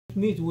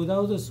Meat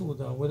without the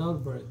soda,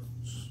 without bread.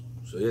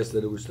 So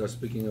yesterday we start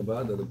speaking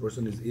about that the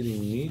person is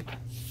eating meat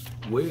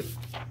with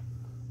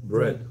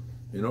bread.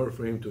 In order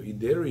for him to eat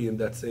dairy in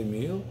that same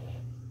meal,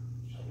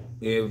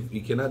 if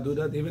he cannot do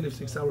that, even if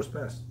 6 hours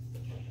pass,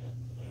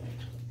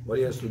 what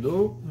he has to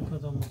do?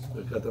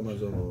 Birkat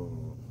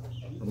Hamazon.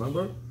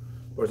 Remember,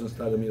 person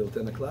started a meal at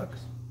 10 o'clock.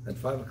 At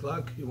 5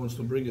 o'clock, he wants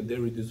to bring a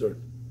dairy dessert.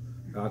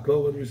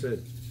 Yaakov, what we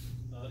said?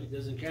 It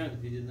doesn't count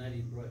if he did not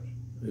eat bread.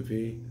 If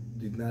he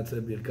did not say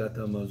Birkat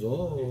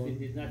Hamazon. If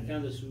he did not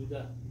count the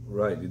Suda.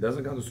 Right, it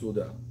doesn't count the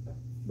Suda.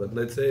 But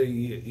let's say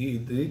he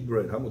did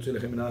bread. Hamotzi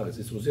lechem min haaretz.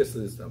 This was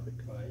yesterday's topic.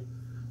 Right.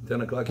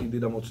 10 o'clock he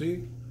did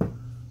Hamotzi.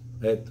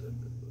 At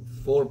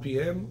 4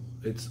 p.m.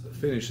 it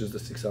finishes the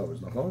 6 hours.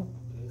 Nachon?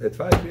 At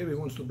 5 p.m. he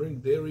wants to bring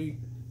dairy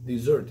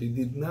dessert. He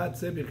did not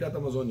say Birkat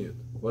Hamazon yet.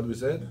 What we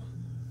said?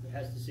 He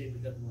has to say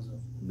Birkat Hamazon.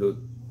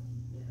 Good.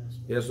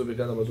 He has to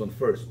Birkat Hamazon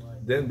first.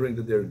 Right. Then bring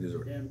the dairy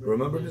dessert.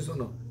 Remember this or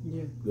no?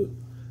 Yeah. Good.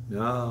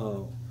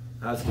 Now,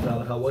 ask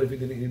Halacha, what if he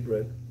didn't eat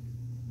bread?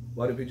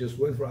 What if he just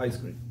went for ice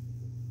cream?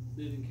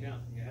 Didn't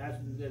count. You have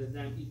to let it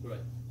down, eat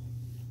bread.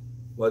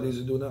 What does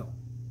he do now?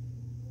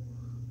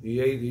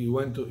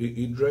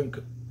 He drank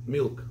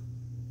milk.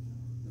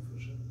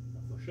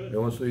 For sure. He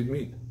wants to eat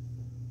meat.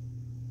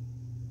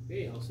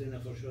 Okay, I'll say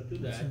that for sure too.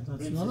 That's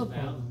not a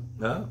problem.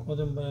 Huh?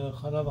 קודם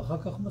בחלב, אחר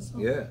כך בשר.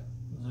 Yeah.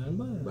 אין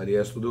בעיה. But he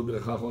has to do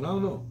ברכה אחרונה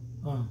or no?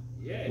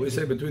 Yeah. We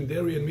say between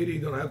dairy and meat you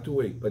don't have to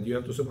wait, but you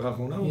have to say ברכה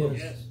אחרונה or no?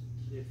 Yes.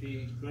 If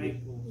he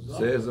drank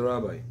Says the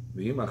rabbi,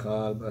 ואם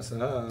אכל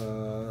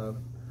בשר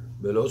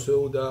בלא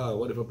סעודה,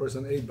 what if a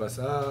person ate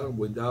בשר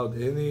without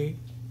any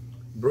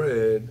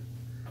bread,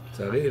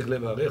 צריך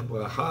לברך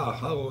ברכה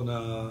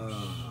אחרונה.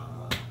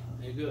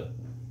 Very good.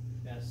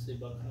 That's the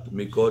ברכה.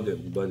 מקודם,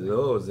 אבל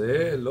לא,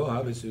 זה לא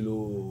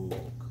הבסילוק.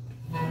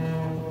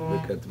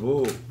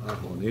 וכתבו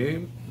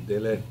האחרונים,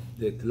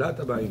 דתלת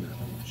בעינן,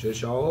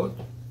 6 שעות,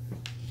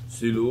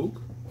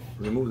 סילוק,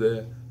 remove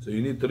the, so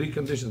you need 3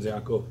 conditions,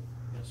 Yaakov.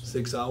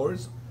 6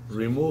 hours,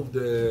 remove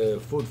the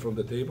food from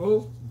the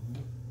table,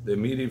 the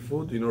meaty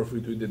food, in order for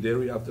you to eat the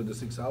dairy after the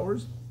 6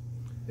 hours,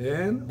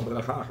 and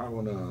bracha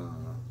acharona.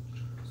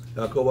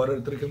 Yaakov, what are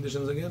the 3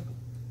 conditions again?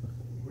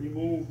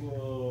 Remove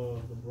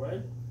the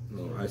bread.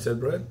 No, I said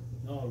bread?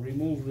 No,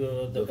 remove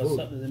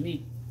the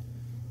meat.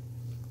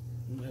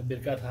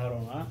 Birkat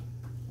Harona.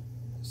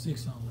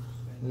 6 hours.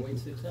 And wait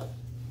 6 hours.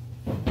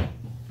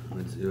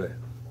 Let's see, right.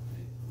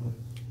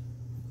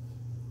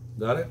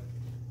 Got it?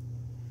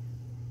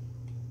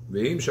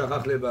 ואם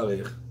שכח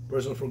לברך,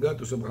 person forgot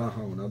to say ברכה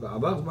אחרונה,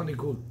 עבר זמן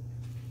עיכול,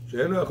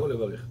 שאין לו יכול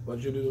לברך. What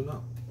should you do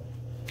now?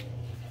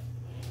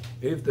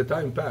 If the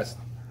time passed,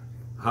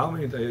 how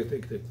many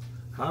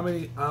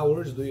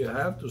hours do you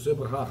have to say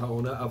ברכה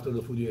אחרונה after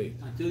the food you ate?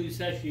 Until you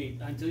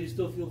satiate, until you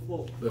still feel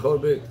full. בכל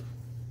בית.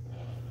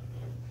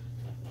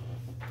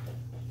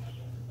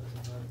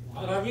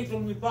 ערבית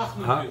он не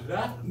пахнет,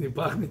 да? Не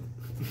пахнет.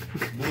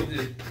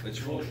 Будет.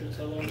 Почему?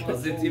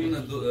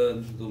 Позитивно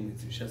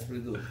думайте. Сейчас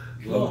приду.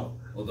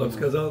 Он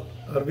сказал,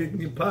 арбит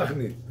не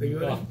пахнет. Ты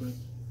говоришь?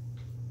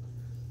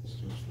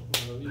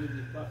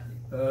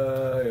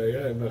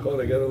 Ай-яй-яй, נכון,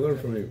 I gotta learn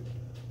from you.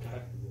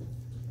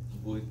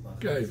 будет пахнет.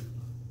 קייף.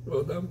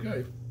 הוא אדם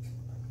קייף.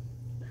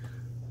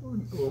 הוא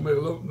אומר,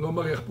 לא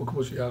מריח פה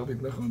כמו שיהיה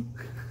ערבית, נכון?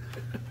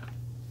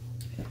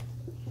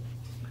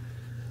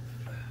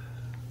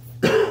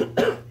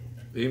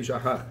 ואם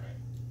שכח.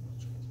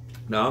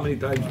 Now,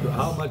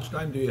 how much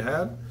time do you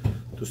have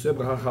to say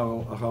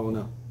bracha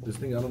acharona? This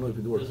thing, I don't know if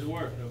it works. Does it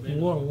work?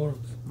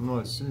 Works. No,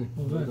 I see.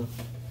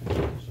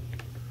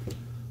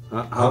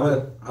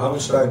 How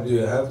much time do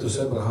you have to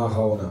say bracha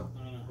acharona?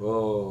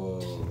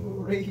 Oh,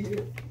 Right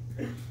here.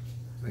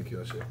 thank you,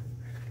 Hashem.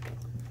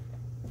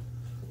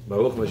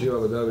 Baruch Mashiach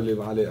Avodah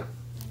v'Lev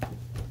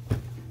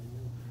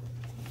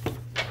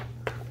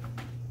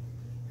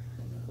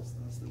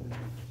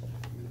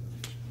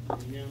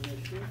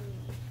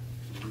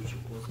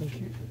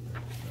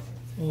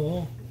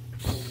Oh.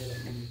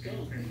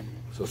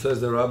 So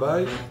says the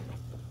rabbi,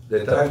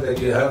 the time that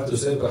you have to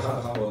say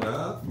bracha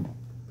acharona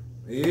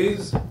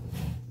is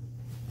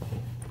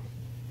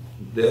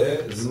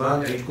the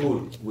zman ikul,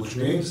 which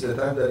means the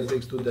time that it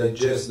takes to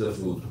digest the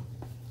food.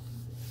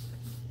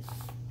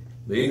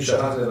 ואם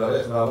שכח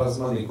לברך ועבר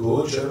זמן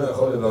עיכול, שאינו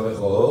יכול לברך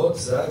עוד,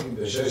 שק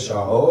ב6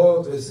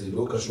 שעות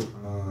וסילוק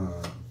השולחן.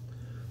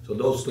 So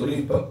those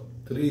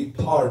three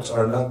parts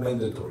are not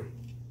mandatory.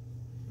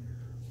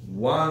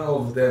 One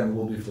of them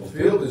will be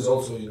fulfilled is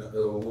also enough.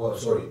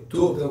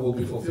 Two of them will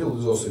be fulfilled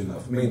is also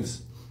enough.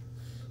 Means,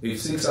 if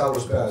 6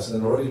 hours pass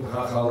and already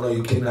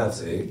you cannot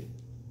say,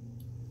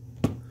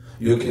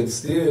 you can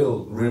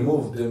still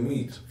remove the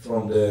meat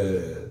from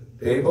the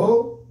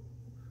table,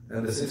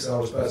 and the 6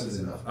 hours pass is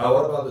enough.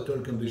 What about the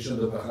third condition,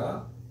 the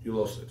bracha? You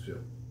lost it,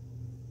 sure.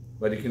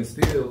 But you can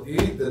still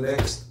eat the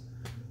next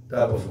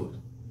type of food.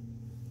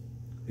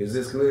 Is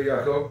this clear,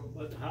 Yaakov?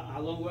 But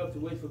how long do we have to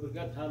wait for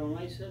Birkat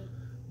Harona, you said?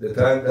 The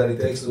time that it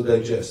takes to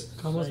digest.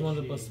 כמה זמן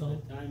לבשר?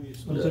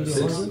 Until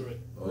you're hungry?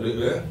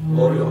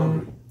 Or you're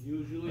hungry.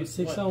 Usually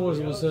 6 hours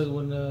was said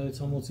when it's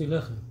המוציא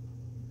לחם.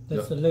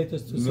 That's the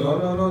latest to say.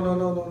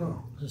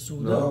 No. The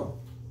Suda. No.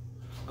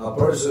 A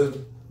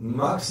person,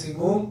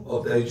 maximum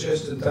of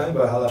digestion time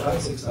by halakha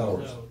 6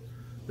 hours.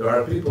 There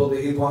are people that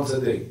eat once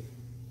a day.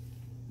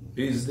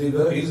 He's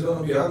going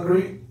to be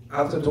hungry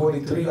after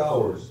 23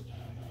 hours.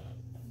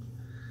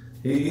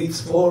 He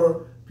eats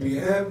 4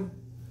 p.m.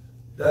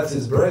 That's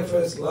his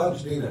breakfast,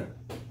 lunch, dinner.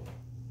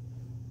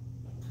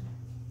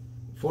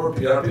 4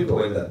 p.m. There are people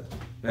like that.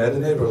 I had a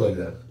neighbor like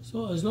that.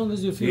 So as long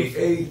as you feel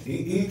He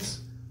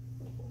eats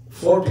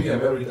 4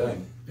 p.m. every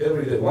time,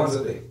 every day, once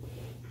a day.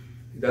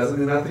 He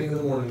doesn't eat nothing in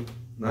the morning,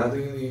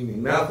 nothing in the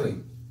evening,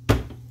 nothing.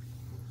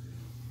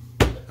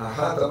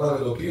 אחת אמר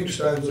אלוקים,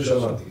 שתיים זו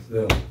שמעתי.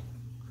 זהו.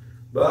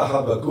 בא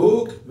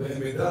חבקוק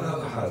והעמידן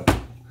על אחד.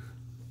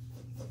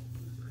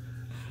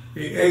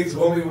 He ate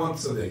only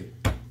once a day.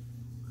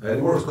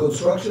 And works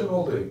construction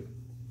all day.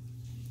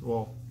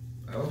 Wow.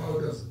 I don't know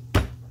what that's.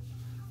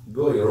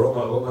 גוי,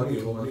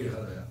 רומני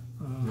אחד היה.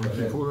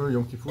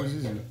 יום כיפור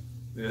זיזי.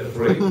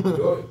 Afraid,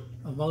 גוי.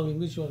 אמר לי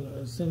מישהו,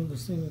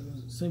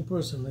 same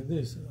person like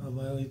this,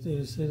 but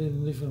he said it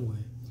in a different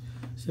way.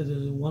 He said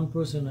that one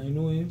person, I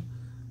knew him,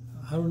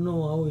 I don't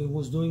know how he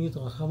was doing it,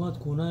 Rahmat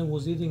Kunai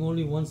was eating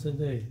only once a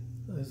day.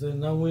 I said,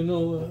 now we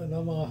know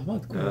למה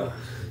רחמת קונאי.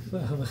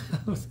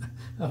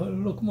 אבל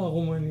לא כמו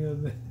הרומני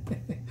הזה.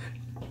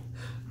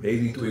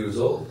 82 years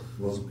old,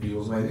 he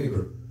was my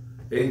neighbor.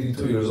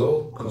 82 years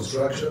old,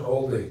 construction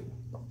all day.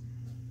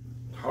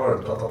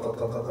 Hard,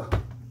 ta.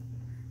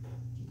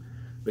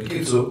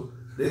 Bekitsu,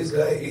 this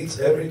guy eats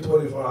every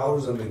 24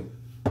 hours a meal.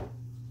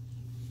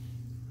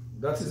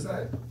 That's his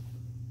diet.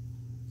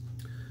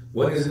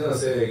 When is he going to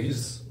say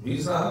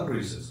he's not hungry,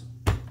 he says.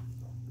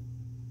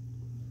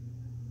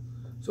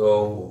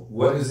 So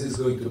when is this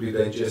going to be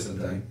digestion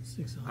time?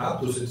 6 hours.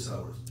 Up to 6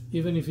 hours.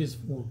 Even if he's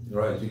full.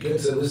 Right. You can't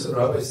say, listen,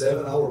 Rabbi,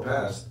 7 hour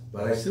passed,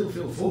 but I still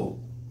feel full.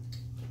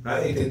 I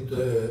ate at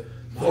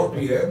 4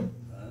 p.m.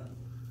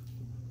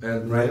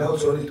 and right now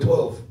it's only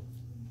 12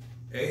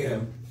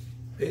 a.m.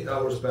 8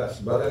 hours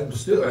passed, but I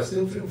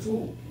still feel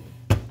full.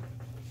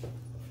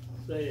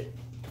 Say it.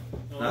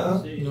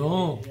 Huh?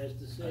 No. He has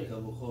to say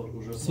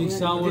it.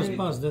 6 hours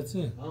pass, that's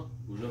it.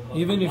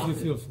 Even if you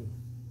feel full.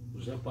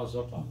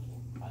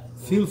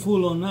 Feel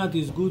full or not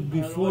is good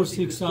before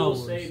 6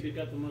 hours.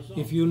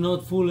 If you're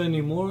not full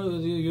anymore,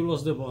 you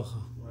lost the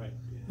bracha. Right.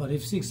 But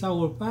if 6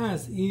 hours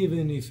pass,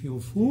 even if you're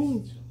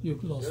full, you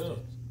lost it.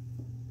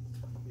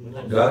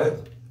 Got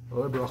it?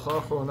 הרי ברכה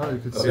האחרונה, you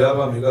could say,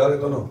 Aviavam, you got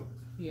it or no?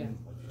 Yeah.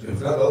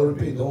 If not, I'll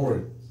repeat, don't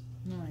worry.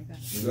 No, I got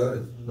it. You got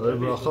it? הרי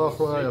ברכה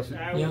האחרונה,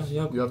 Yeah.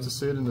 you have to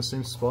say it in the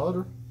same spot,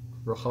 or?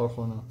 ברכה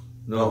האחרונה.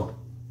 No.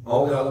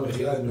 Only על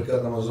המחילה in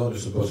Birkat Hamazon you're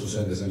supposed to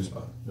send the same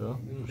spot. Yeah?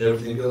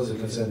 Everything else you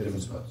can send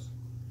different spots.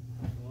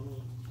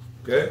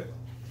 Okay?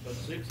 But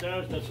 6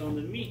 hours, that's on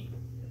the meat.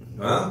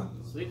 Huh?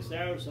 6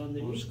 hours on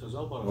the meat.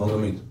 On the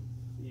meat.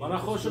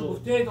 ברכה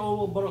שבופתית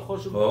או ברכה Oh,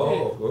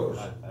 שבופתית? of course.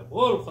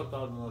 הכל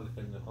חתרנו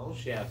לפניך,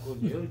 שהכל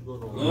יהיה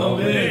גורם.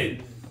 אמן.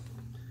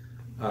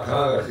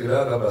 אחר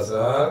אכילת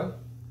הבשר,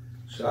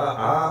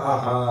 שעה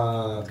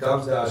אחת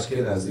comes the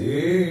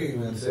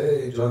Ashkenazim and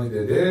say, Johnny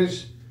the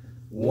dish,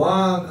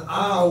 1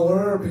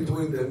 hour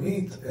between the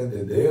meat and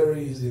the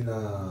dairy is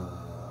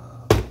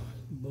enough.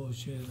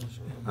 Bullshit.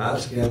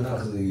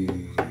 Ashkenazi.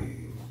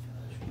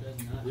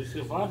 זה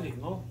ספרדיק,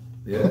 לא?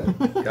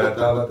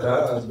 כתב אתה,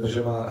 אז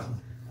בשם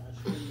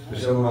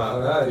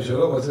המערעי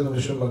שלא מצאנו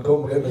בשום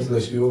מקום רמז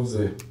לשיעור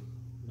זה.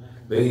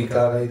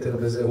 בעיקר היתר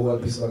בזה הוא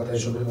על פי סברתי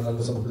שומרים על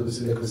בסמכות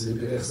בסילק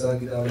וסיפיר סע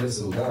גידה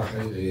ולסעודה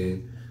אחרת.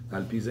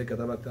 על פי זה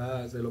כתב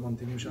אתה, זה לא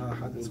ממתינים שעה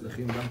אחת,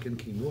 צריכים גם כן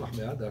קינוח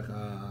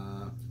בהדחה.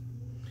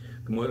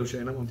 כמו אלו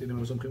שאינם ממתינים,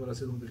 הם סומכים על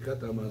הסדר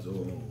בברכת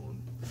המזון.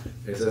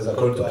 It says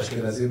according to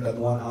Ashkenazim that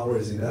 1 hour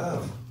is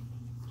enough.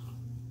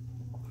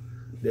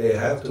 They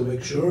have to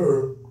make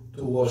sure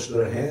to wash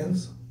their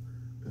hands,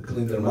 to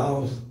clean their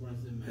mouth,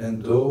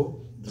 and to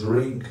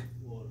drink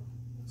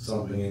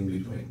something in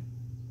between.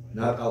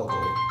 Not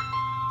alcohol.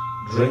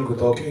 Drink we're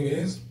talking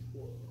is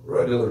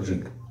regular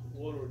drink.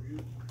 Water,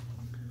 juice.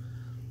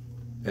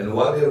 And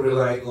what they're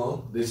relying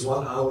on, this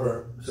 1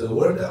 hour, so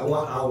where that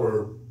 1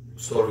 hour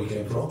story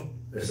came from?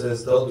 It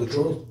says tell the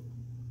truth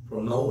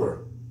from nowhere.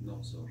 No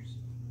source.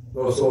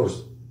 No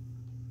source.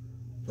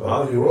 So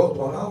how you wrote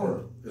 1 hour?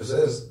 It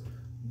says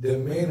the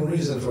main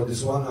reason for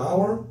this 1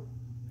 hour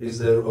is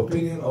the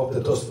opinion of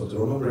the Tosfot.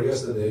 Remember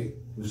yesterday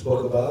we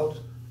spoke about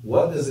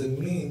what does it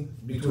mean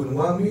between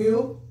one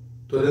meal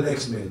to the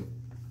next meal.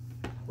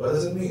 What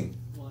does it mean?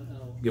 1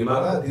 hour.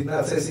 Gemara did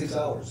not say 6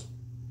 hours.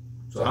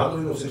 So how do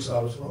we know 6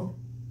 hours from?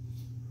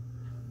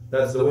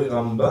 That's the way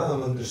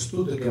Rambam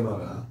understood the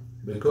Gemara,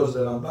 because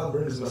the Rambam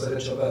brings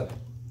Maseret Shabbat.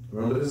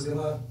 Remember this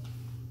Gemara?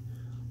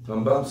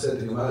 Rambam said,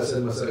 the Gemara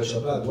said Maseret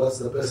Shabbat, what's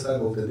the best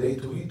time of the day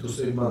to eat to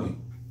save money?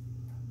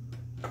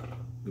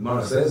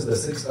 Gemara says the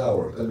 6th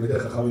hour. Talmidei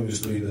Chachamim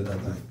used to eat at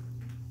that time.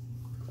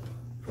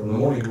 From the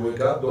morning you wake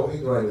up, don't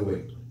eat right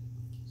away.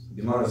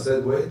 Gemara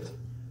said wait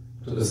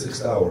to the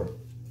 6th hour.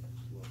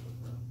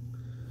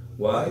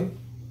 Why?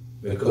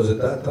 Because at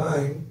that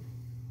time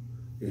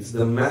It's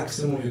the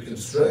maximum you can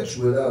stretch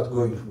without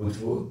going with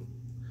food.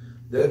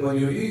 Then when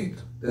you eat,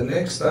 the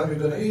next time you're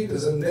going to eat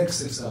is the next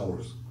 6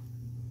 hours.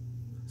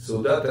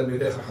 So that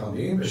תלמידי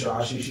חכמים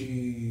בשעה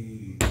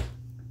שישית.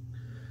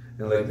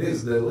 And like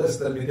this, the less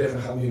תלמידי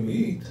חכמים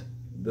eat,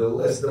 the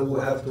less they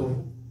will have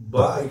to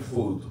buy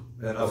food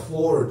and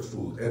afford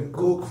food and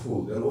cook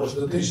food and wash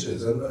the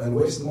dishes and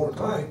waste more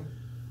time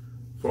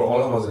for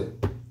עולם הזה.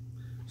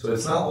 So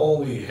it's not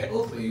only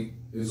healthy,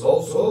 it's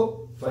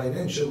also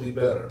financially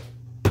better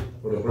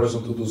for a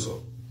person to do so.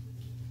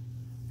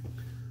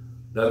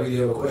 David,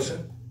 you have a question?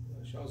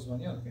 שעות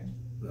זמניות, כן?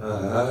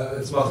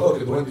 It's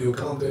מחלוקת, when do you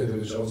count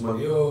it? שעות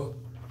זמניות.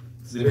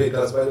 It's debate,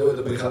 that's by the way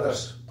the big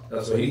Hadash.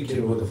 That's why he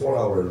came with the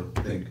 4-hour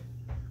thing.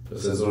 It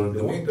says during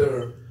the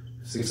winter,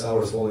 6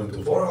 hours fall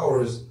into 4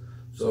 hours,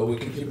 so we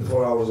can keep it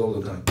 4 hours all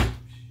the time.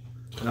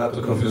 Not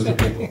to confuse the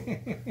people.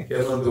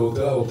 כן,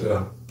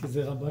 ultra. כי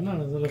זה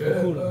רבנן, אז זה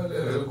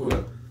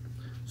לכולם.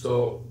 So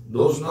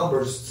those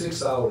numbers,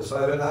 6 hours,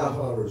 5.5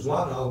 hours,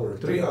 1 hour,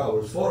 3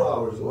 hours, 4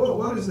 hours, well,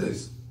 what is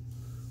this?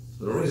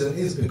 The reason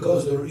is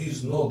because there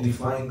is no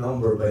defined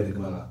number by the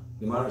Gemara.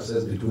 Gemara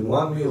says between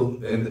one meal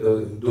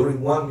and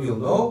during one meal,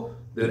 no,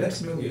 the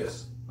next meal,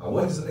 yes. And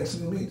when does the next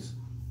meal means?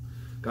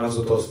 Comes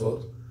to Tosfot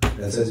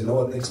and says, you know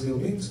what next meal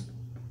means?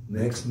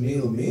 Next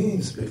meal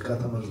means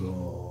Birkat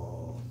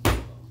HaMazon.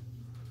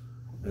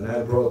 And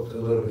I brought a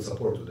little bit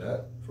support to that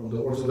from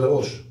the words of the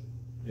Rosh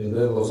in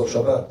the laws of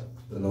Shabbat.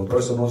 When a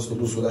person wants to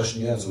do Sudah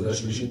Shniya, Sudah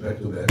Shlishit back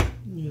to back.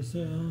 Yes,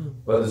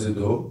 What does he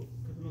do?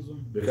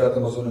 Birkat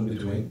HaMazon in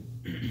between.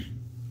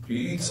 He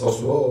eats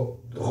also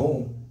to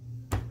home.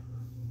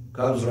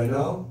 Comes right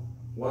now,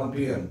 1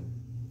 p.m.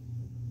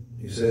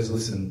 He says,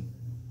 listen,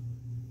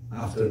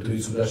 after to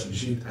eat Sudah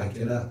Shlishit, I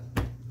cannot.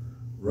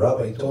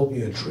 Rabbi told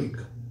me a trick.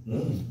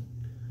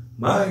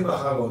 מים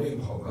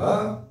אחרונים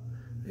חובה.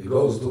 He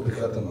goes to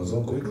Birkat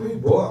HaMazon quickly.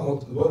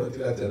 בוא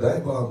נטילת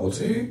ידיים, בוא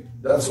המוציא,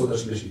 that's סעודה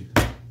שלישית.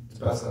 It's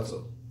past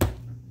חצות.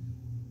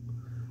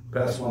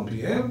 Past 1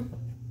 p.m.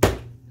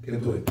 Can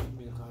do it.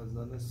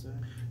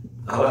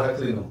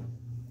 Halachically no.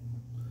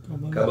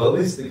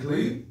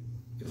 Kabbalistically,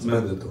 it's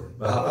mandatory.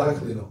 But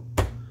halachically no.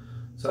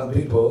 Some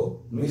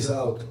people miss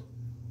out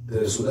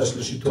the סעודה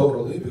שלישית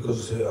totally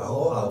because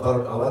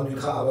אבל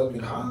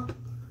מנחה,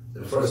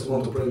 the first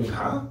one to pray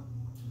מנחה,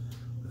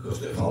 because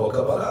they follow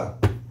Kabbalah.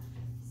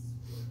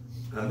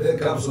 And then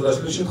comes סעודה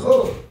שלישית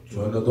חול.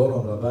 שואל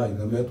הדורם רבי,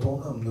 נמד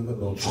תונם, נמד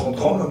לו, שכון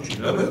תונם,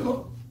 שנמד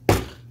לו.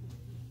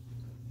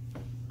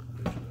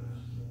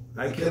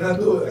 I cannot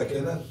do it, I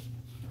cannot.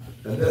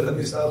 And then let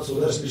me start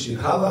סעודה שלישית.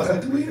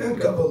 halachically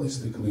and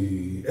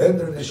Kabbalistically. אין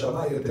דר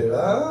נשמה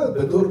יתרה,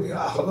 בדור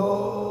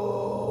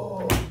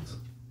מאחלות.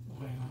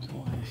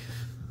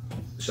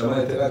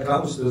 נשמה יתרה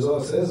comes, the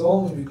Zohar says,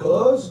 only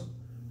because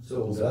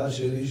סעודה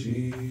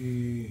שלישית.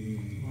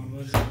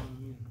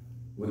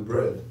 With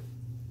bread.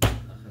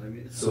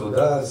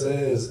 Suda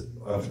says,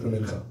 after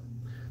Mincha.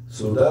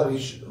 Suda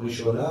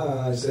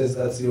Rishona says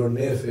that's your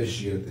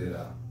nefesh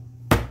yetera.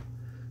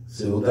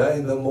 Suda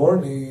in the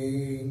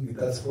morning,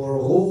 that's for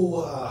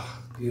ruach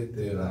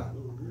yetera.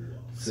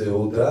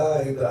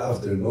 Suda in the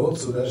afternoon,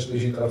 Suda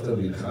Shlishit after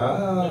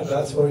Mincha,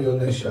 that's for your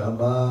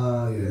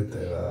neshama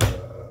yetera.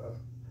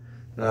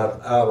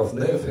 Not out of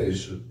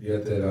nefesh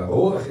yetera,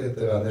 ruach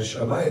yetera,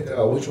 neshama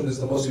yetera. Which one is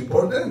the most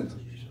important?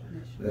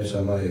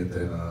 Neshama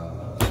yetera.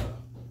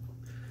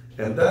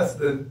 And that's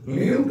the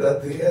meal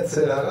that the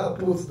Yetzer Hara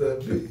puts the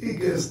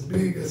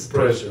biggest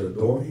pressure.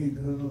 Don't eat.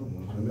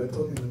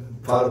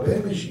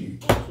 Farbe Meshi.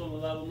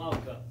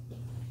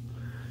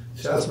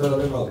 Shas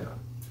Merave Malka.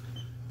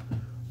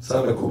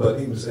 Some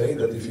Mekubalim say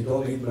that if you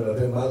don't eat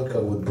Merave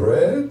Malka with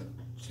bread,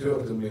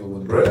 steward the meal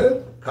with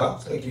bread,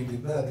 comes like you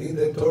did not eat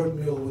the third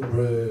meal with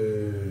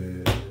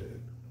bread.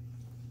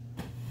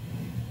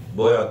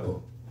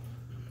 Boyatbo.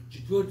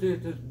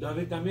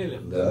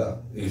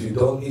 If you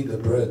don't eat the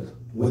bread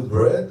with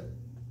bread,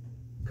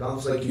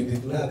 comes like you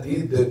did not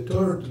eat the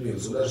third meal,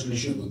 so that's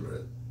Shlishit with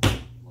bread.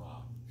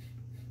 Wow.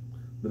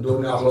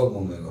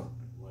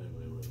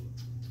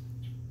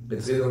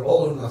 It's either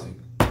all or nothing.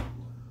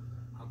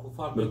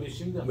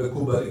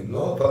 Mekubalim,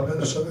 no, Parmen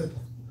Hashavet.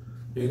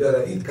 You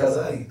gotta eat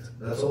kazait,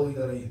 that's all you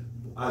gotta eat.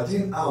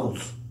 18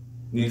 ounce.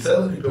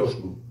 Nitzel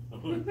Ritoshku.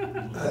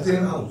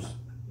 18 ounce.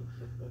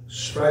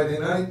 Friday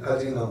night,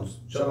 18 ounce.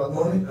 Shabbat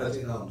morning,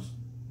 18 ounce.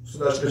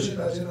 Sudah Shlishit,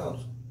 18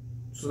 ounce.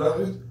 Sudah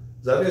Rit.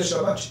 Завет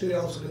Шаббат 4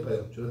 оунса хлеба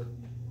ел.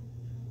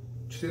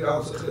 4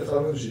 оунса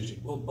хлеба в жичи.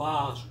 О,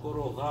 баш,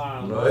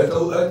 корога. Но это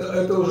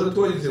уже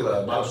твои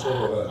дела, баш,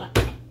 корога.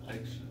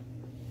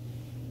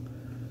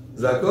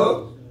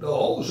 Закон, the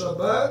whole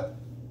Shabbat,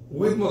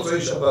 with Motzei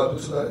Shabbat,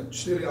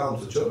 4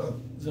 оунса, что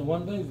там? זה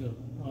one bagel.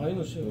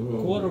 ראינו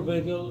quarter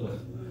bagel.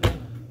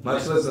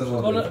 Much less than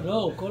one bagel.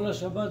 לא, כל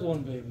השבת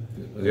one bagel.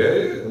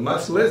 Yeah,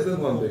 much less than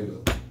one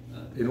bagel.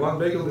 In one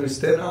bagel there is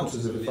 10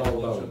 ounces if you follow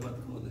about it.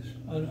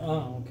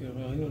 אוקיי,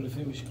 ראינו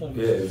לפי משקל.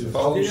 If you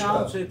follow Четыре משקל.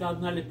 оунса это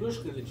одна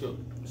лепешка или что?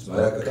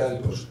 Смотря какая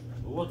лепешка.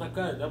 Вот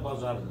такая, да,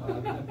 базарная?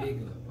 половина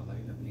бейгла,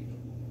 половина бейгла.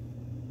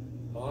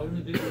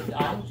 Половина бейгла,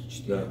 аунс?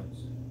 4 Да.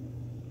 оунса.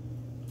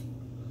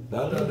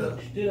 Da, da, da.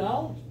 Still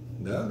out?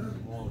 Da, da.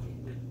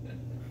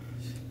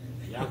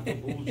 Jako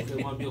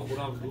bułeczkę mam je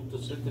churam, to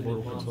syty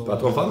mam.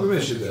 Patron fala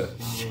mexe der.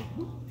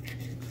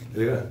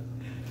 Liga.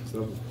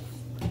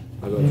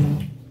 Agora.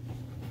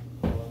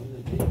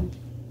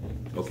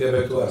 Okay,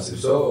 back to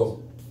us. So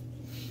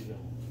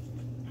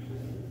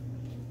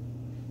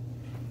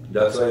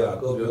that's why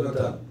Yaakov,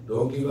 Jonathan,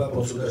 don't give up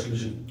on Suda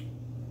Shlishi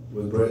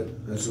with bread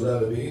and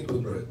Suda Revi'it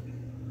with bread.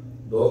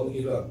 Don't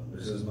give up.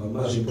 This is a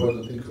much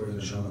important thing for the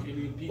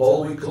Neshama.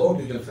 All week long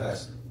you can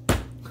fast.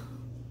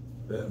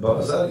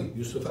 Baba Zali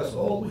used to fast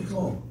all week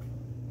long.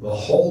 The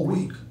whole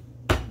week.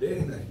 Day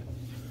and night.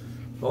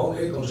 Don't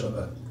eat on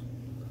Shabbat.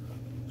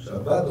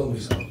 Shabbat don't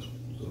miss out.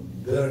 So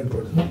very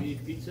important. You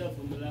eat pizza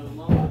from the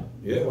Mama?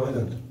 Yeah, why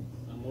not?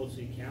 And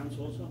mostly counts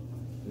also?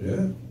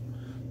 Yeah.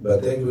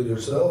 But take with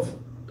yourself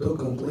 2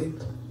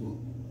 complete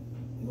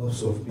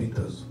loaves of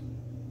pizzas.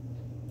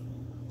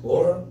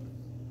 Or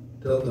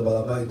tell the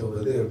balabait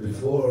over there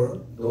before,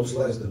 don't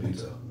slice the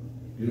pizza.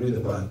 You need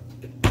the pie.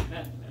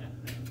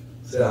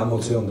 Say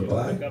hamotzi on the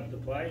pie. Pick up the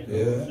pie and,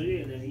 Yeah.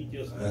 and then eat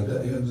your And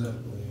then, yeah,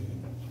 exactly.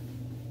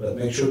 But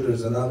make sure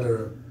there's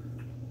another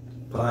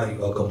pie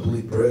or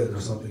complete bread or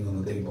something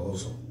on the table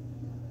also.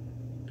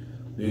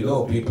 Do you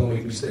know people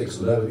make mistakes?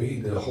 So that we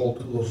eat the whole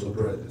 2 loaves of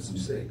bread. It's a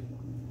mistake.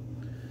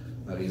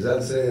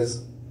 Arizal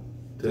says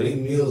 3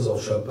 meals of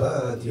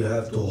Shabbat you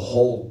have to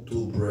hold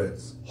 2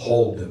 breads.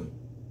 Hold them.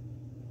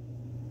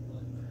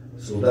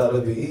 So that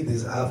we eat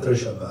is after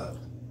Shabbat.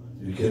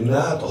 You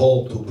cannot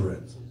hold 2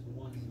 breads.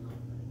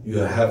 You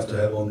have to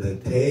have on the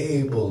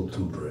table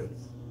 2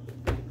 breads.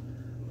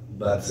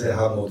 But say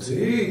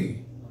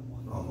hamotzi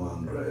on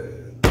 1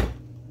 bread.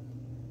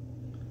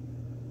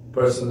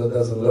 Person that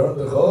doesn't learn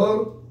the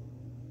whole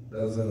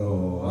doesn't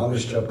know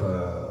Amish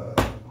Chapa.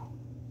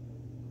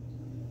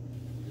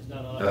 It's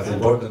not all That's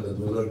important that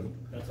we learn.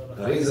 That's all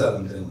Arizal,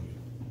 I'm telling you.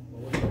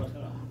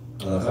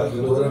 Halakha, you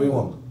can do whatever you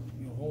want.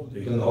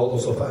 You can hold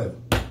also 5.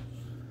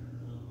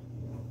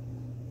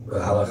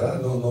 But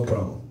halakha, no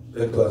problem.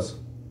 Back to us.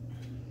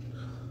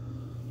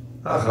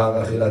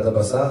 אחר אכילת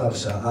הבשר,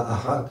 שעה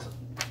 1.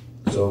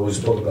 So we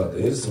spoke about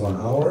this, 1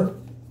 hour.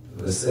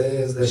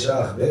 וסייז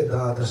דשח, בית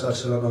התשח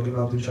שלנו, נוגעים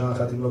לעמדים שעה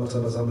 1, אם לא מצא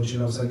בשר בן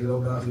שינה ושא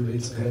גילו באחיו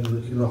ויצחן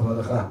וכאילו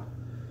החמדך.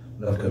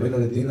 דווקא בינו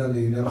לדינה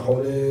לעניין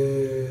החולה.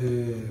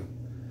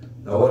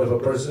 Now what if a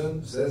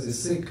person says he's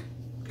sick?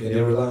 Can he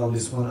rely on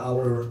this 1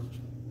 hour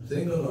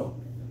thing or no?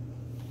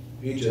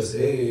 He just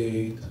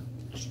ate,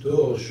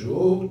 שתו,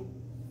 שוב,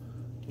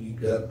 he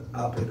got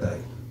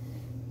appetite.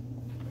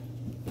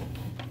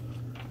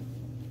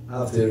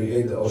 After he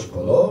ate the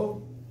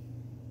oshkolo,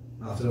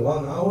 after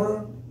 1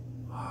 hour,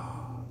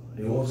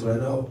 he wants right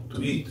now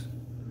to eat.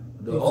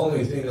 The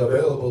only thing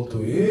available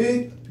to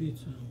eat,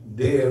 Pizza.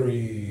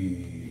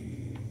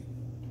 dairy.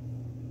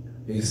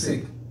 He's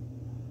sick.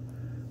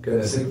 Can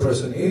a sick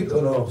person eat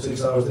or no?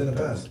 6 hours didn't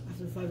pass.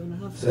 After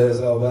 5.5.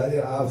 Says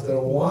Avadia, after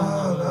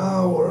 1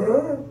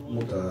 hour,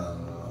 muta.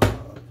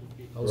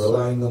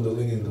 Relying on the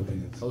lenient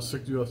opinions. How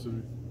sick do you have to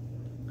be?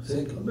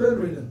 Sick,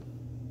 bedridden.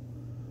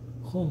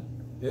 Home.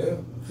 Yeah,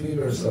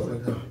 fever, stuff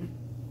like that.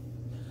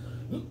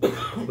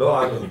 No,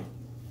 I don't.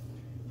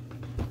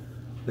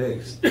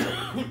 Next.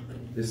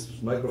 This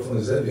microphone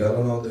is heavy. I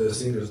don't know how the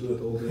singers do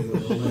it all day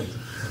all night.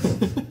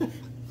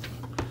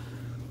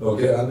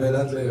 אוקיי, על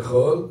מנת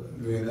לאכול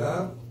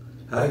גבינה,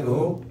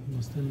 היינו, עם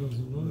הסטנדרט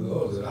זה לא...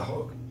 לא, זה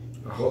רחוק.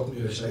 רחוק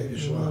מרשעים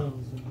ישועה.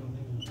 זה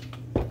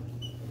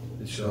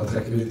לא... שאלתך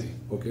קריטי.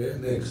 אוקיי,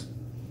 next.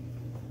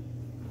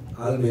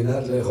 על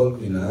מנת לאכול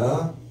גבינה,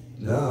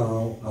 now,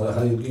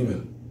 הלכה י"ג.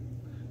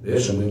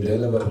 ויש אומרים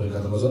שאין לברך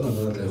ברכת המזון על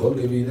מנת לאכול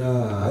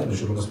גבינה, היינו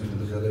שלא מספיק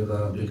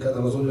ברכת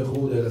המזון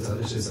לחוד, אלא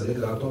צריך שיסלק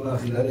דעתו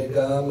לאכילה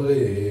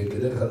לגמרי,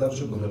 כדרך אדם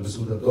שגומר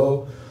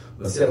בסעודתו,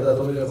 ושיח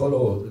דעתו מלאכול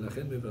עוד.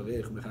 ולכן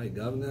מברך בחי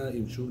גבנה,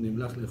 אם שוב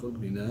נמלח לאכול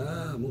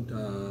גבינה,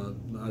 מותר.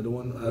 I don't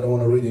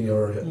want to read in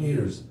your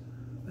ears.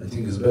 I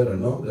think it's better,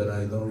 no? That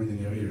I don't read in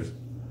your ears.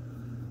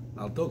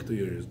 I'll talk to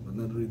your ears, but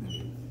not read in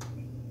your ears.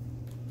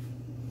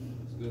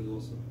 It's good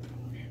also.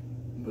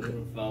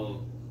 Follow.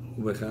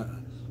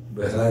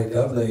 בחי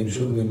גבנה, אם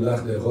שוב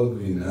נמלח לאכול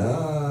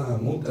גבינה,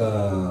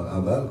 מותר,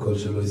 אבל כל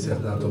שלא יסיח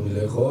דעתו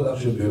מלאכול,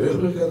 אף שבירך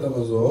ברכת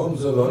המזון,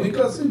 זה לא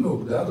נקרא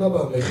סילוק,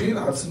 דאדרבה, מכין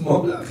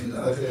עצמו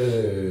לאכילה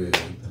אחרת.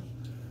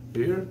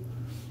 Here,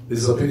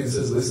 this opinion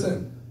says,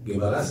 listen,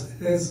 Gemara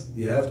says,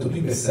 you have to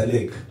be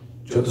מסלק.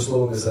 תשאול את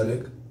הסלובה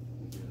מסלק?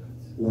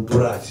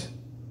 ופרט.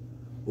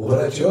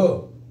 ופרט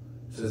שו.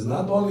 says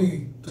not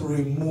only to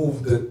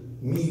remove the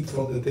meat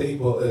from the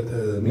table,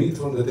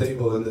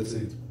 and that's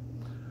it.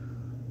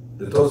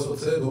 The Tosfot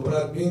said,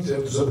 Uprat means you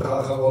have to say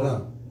Bracha Acharona.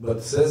 But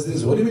it says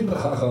this, what do you mean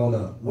Bracha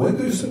Acharona? When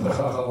do you say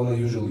Bracha Acharona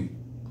usually?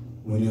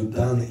 When you're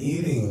done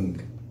eating.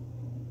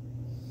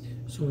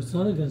 So it's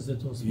not against the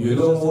Tosfot. You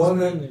don't want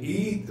to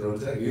eat, or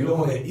you don't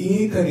want to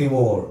eat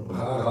anymore.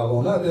 Bracha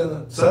Acharona,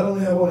 then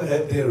suddenly I want to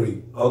have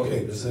dairy.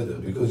 Okay, you said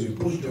that, because you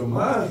pushed your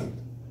mind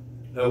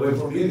away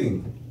from eating.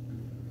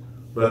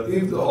 But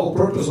if the whole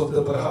purpose of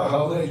the Bracha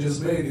Acharona you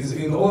just made is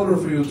in order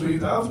for you to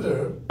eat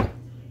after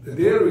the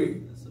dairy,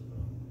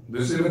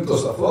 This even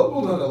Tosafot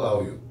will not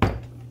allow you.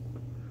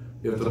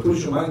 You have to push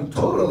your mind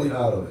totally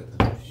out of it.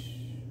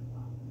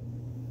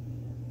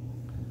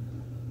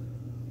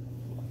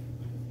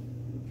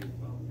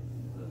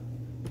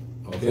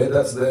 Okay,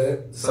 that's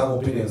some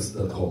opinions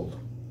that hold.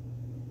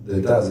 The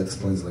Taz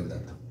explains like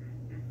that.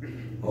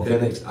 Okay,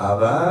 next.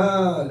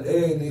 אבל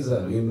אין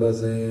נזהרים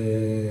בזה,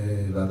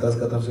 והתז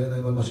כתב שאין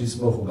להם על מה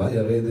שיסמוכו,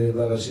 וירד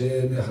דבר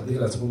השם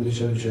יחדיר לעצמו בלי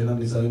שרים שאינם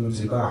נזהרים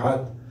במסיבה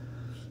אחת.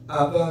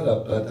 אבל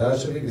הפלטה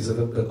שלי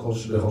נסתת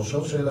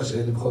בחושו שלה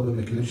שאין למחות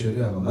במקרים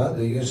שלי, הממד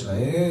יש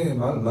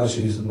להם על מה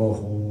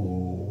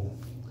שיסמוכו.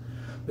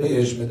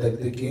 ויש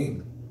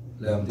מדקדקים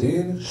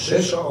להמתין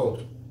 6 שעות.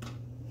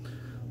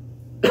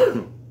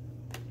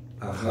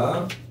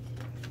 אחר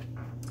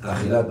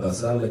אכילת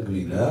בשר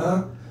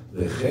לגבינה,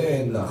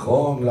 וכן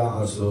נכון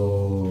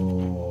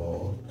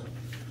לעשות.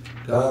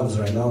 Comes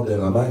right now, the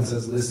Rabbin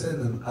says,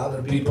 listen, and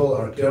other people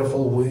are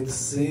careful with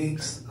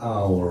 6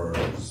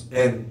 hours.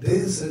 And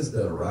this is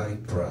the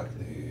right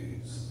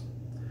practice.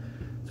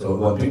 So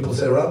when people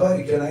say,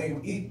 Rabbi, can I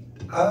eat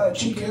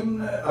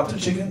chicken, after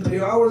chicken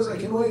 3 hours, I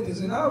can wait,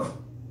 is enough?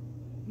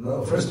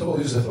 No, first of all,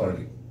 you're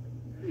Sephardi.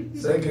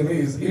 Second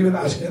is, even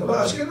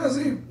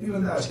Ashkenazim,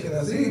 even the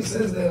Ashkenazim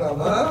says the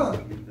Rama,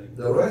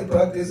 the right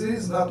practice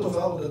is not to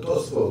follow the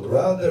Tosfot,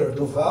 rather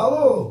to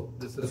follow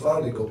the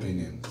Sephardic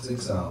opinion,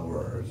 6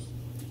 hours.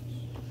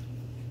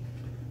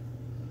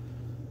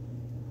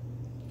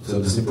 So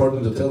it's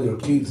important to tell your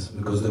kids,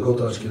 because they go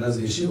to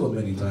Ashkenazi yeshiva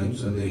many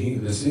times, and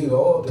they see,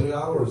 3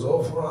 hours,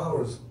 4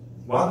 hours,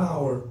 1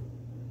 hour.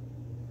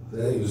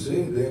 You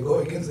see, they go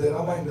against the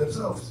Rama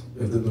themselves,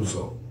 if they do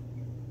so.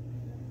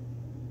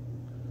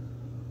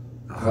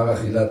 אחר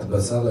אכילת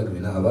בשר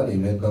לגבינה, אבל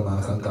אם אין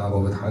במאכל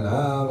תערובת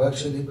חלב, רק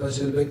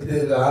שנתבשל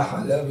בקדרה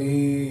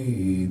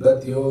חלבית,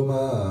 בת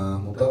יומא,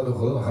 מותר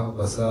לאכול אחר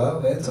בשר,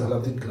 ואין צריך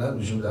להמתין כלל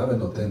משום דבר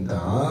ונותן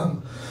טעם.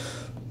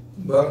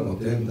 בר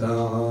נותן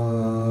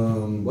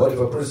טעם. But if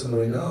a person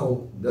right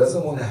now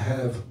doesn't want to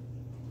have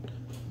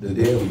the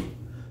dairy,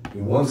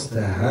 he wants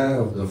to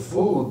have the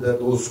food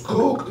that was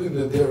cooked in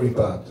the dairy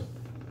pot.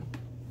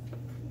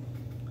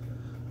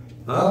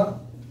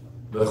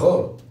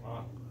 בכור.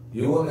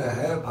 You want to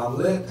have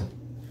omelette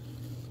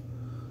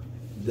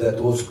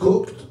that was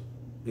cooked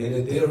in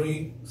a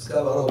dairy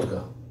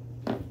сковородка.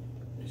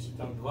 Если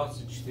там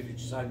 24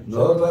 часа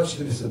No,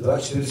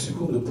 24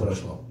 секунды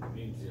прошло.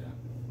 нельзя.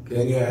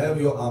 Can you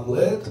have your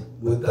omelette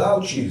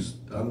without cheese?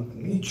 Там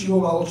ничего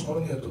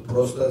молочного нету,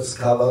 просто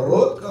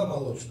сковородка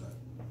молочная.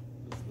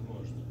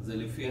 זה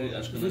לפי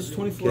אשכנזים. It's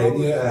 24 Can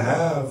you hours.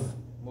 have,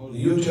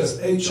 you just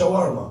ate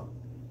shawarma.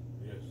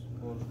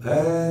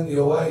 And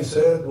your wife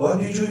said, why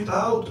did you eat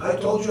out? I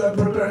told you I'm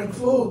preparing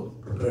food.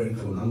 Preparing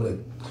food, omelette.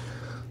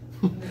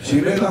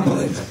 She made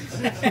omelette.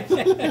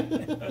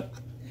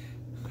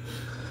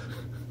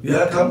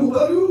 Yeah, come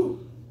over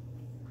you.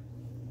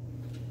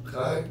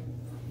 Hi.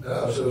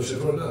 Now, so she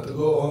told not to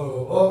go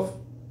off,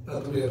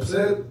 not to be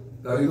upset.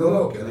 Now you don't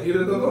know. Can I eat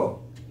it or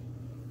no?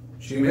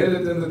 She made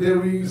it in the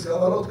dairy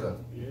skavarodka.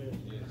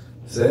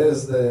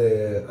 Says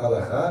the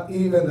halacha,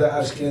 even the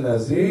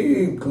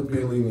Ashkenazim could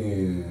be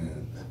lenient.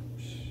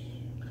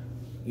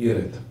 Eat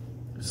it.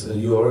 So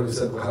you already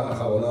said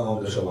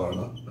on the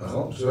shawarma.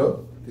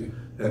 Sure.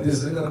 And this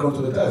is going to come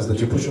to the task that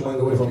you push your mind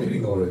away from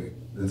eating already.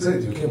 That's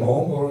it. You came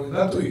home or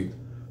not to eat.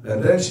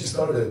 And then she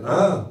started,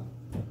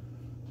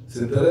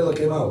 Cinderella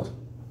came out.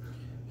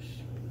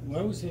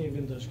 Why we say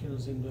even the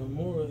Ashkenazim, they're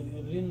more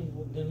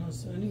lenient than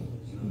us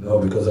anyways? No,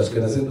 because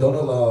Ashkenazim don't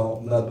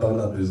allow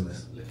not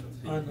business.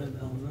 No.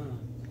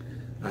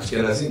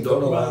 Ashkenazim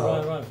don't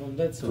allow Right, from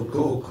that side. to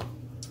cook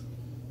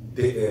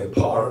the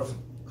parv,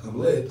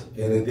 omelette,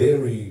 in a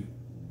dairy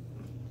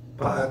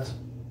pot,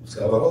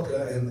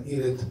 skavarodka, and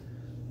eat it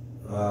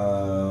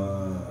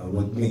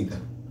with meat.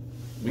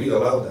 We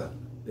allow that.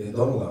 They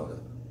don't allow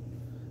that.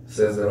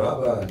 Says the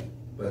rabbi,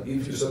 but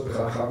if you said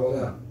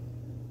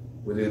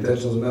with the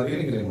intentions of not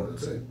eating anymore,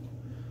 that's it.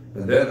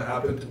 And then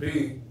happened to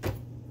be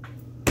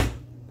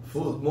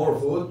more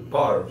food,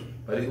 parv,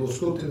 but it was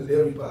cooked in the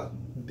dairy pot,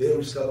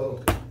 dairy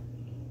skavarodka.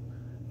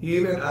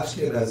 Even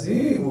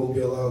Ashkenazim will be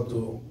allowed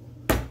to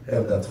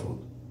have that food.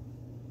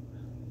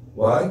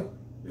 Why?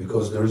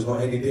 Because there is no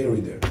any dairy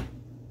there.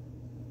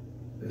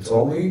 It's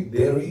only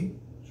dairy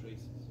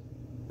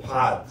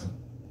pot.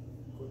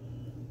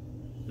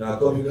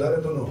 Yaakov, you got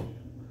it or no?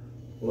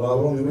 Well, how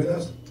long you with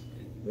us?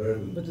 Very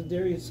good. But the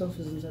dairy itself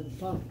is inside the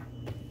pot.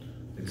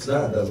 It's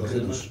not, that's a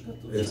chiddush.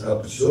 It's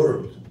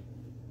absorbed.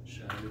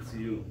 שאל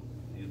לציור,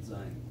 י"ז,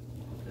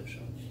 כותב שם.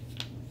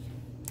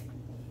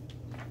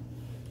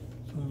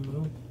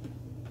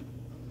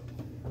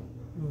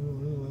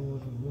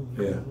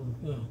 Yeah.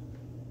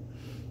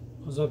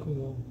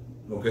 Hazakum.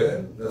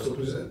 Okay, that's what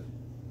we said.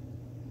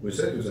 We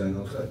said you saying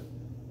outside.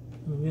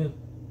 Yeah.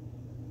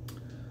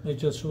 I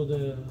just showed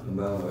the.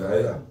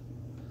 Yeah.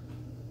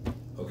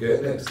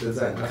 Okay, next, let's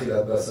say,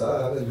 אכילת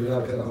בשר, גבינה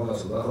וכן נכון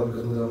לעשות, נכון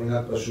וכתוב זה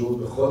מנהג פשוט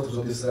בכל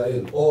תפוצות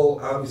ישראל, all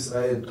עם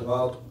ישראל,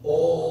 throughout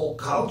all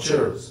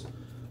cultures,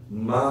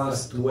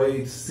 must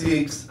wait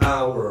 6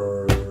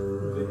 hours.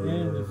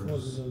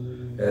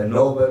 And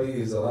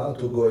nobody is allowed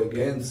to go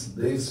against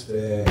this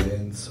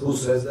fence. Who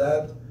says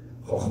that?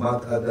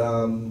 חוכמת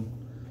אדם,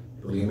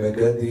 פרי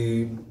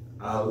מגדים,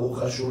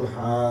 ערוך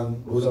השולחן.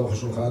 Who's ערוך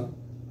השולחן?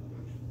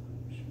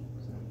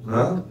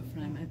 Huh?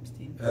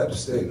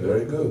 Epstein,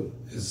 very good.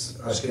 It's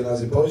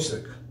Ashkenazi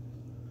Poisek.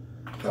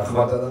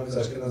 Chachmat Adam is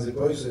Ashkenazi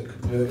Poisek.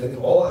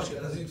 All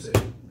Ashkenazim say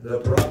the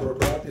proper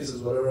practice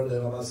is whatever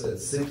the Rama said,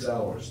 6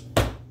 hours.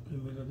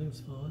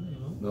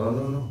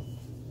 No.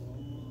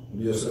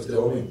 Yosef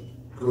Teomim.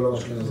 כולם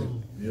אשכנזים.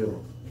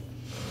 Europe.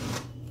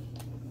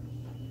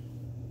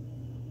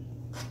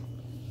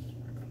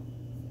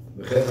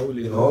 וכן הוא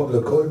לנהוג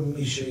לכל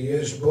מי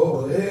שיש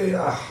בו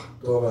ריח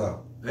תורה.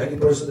 Any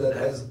person that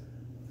has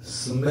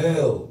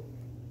smell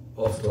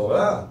of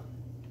Torah,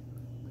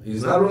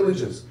 he's not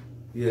religious.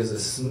 He has a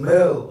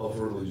smell of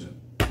religion.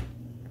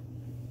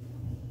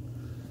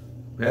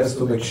 He has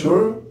to make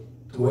sure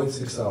to wait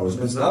 6 hours.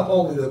 Means not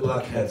only the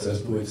black hat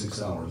has to wait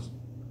 6 hours.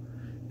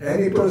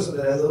 Any person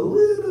that has a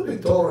little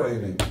bit Torah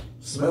in him,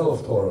 smell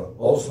of Torah,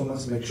 also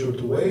must make sure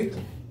to wait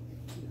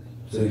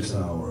 6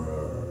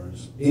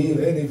 hours.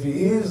 Even if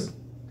he is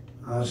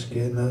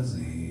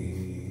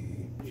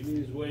Ashkenazi. Even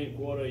he's weighing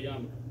quarter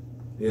yam.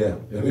 Yeah,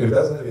 if he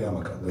doesn't have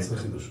yamaka, that's the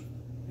chidush.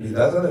 He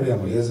doesn't have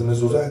yamaka, he has a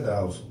mezuzah in the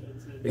house.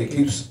 He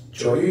keeps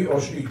choi or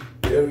she,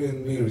 dairy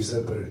and meat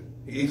separate.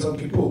 He eats on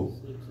Kippur.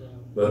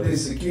 But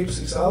this he keeps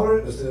 6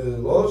 hours, as the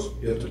laws,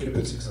 you have to keep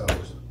it 6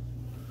 hours.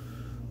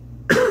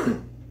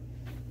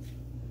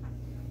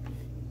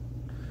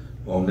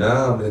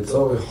 אמנם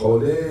לצורך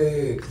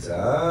חולה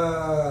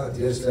קצת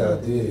יש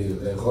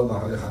להתיר לאכול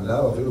מאכלי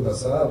חלב, אפילו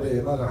בשר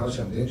בהמה לאחר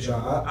שהמתין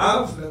שעה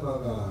אף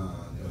למרן.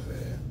 יפה.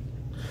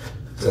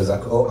 Says,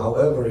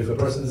 however, if a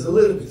person is a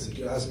little bit sick,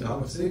 you ask me how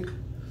much sick?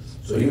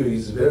 So here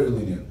he's very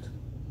lenient.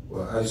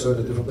 Well, I saw in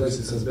a different place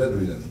it says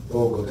bedridden.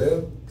 פה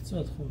כותב?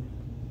 קצת חולה.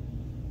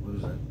 What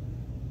is that?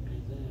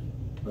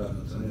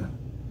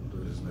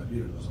 It's my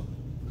beard or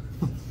something.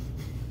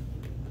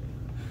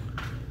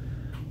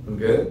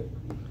 Okay?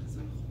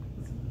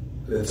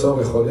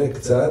 לצורך חולה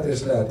קצת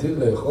יש להתיר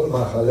לאכול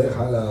מאכלי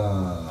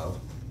חלב.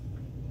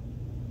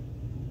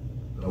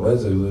 אתה רואה את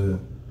זה?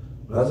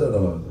 מה זה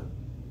הדבר הזה?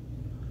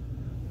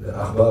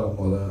 זה עכבר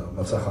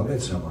מצא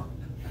חמץ שם.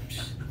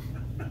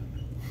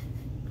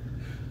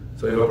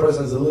 So if a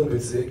person is a little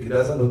bit sick, he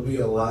doesn't be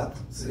a lot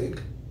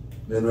sick.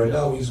 Then right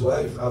now his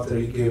wife, after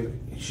he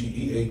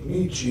ate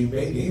meat, she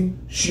made him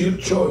shir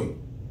choy.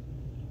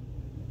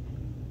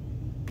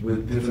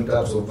 With different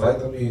types of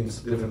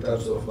vitamins, different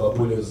types of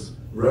babulas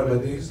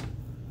remedies,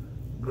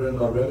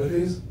 grandma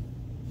remedies,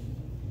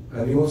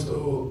 and he wants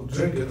to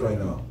drink it right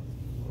now.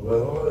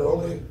 Well,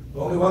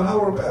 only 1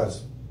 hour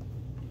passed.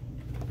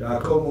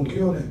 Yaakov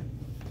Munkione.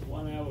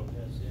 1 hour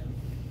pass, yeah.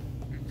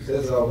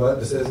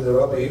 Says the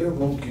rabbi here,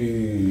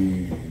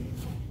 Munki.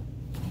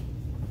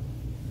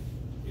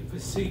 If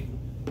it's sick,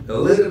 A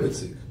little bit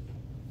sick.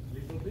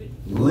 little bit.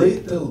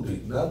 Little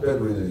bit, not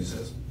bedridden, he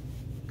says.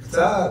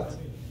 קצת.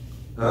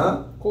 Huh?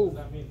 הוא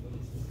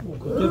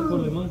כותב פה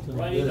למטה.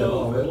 Right, you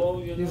know,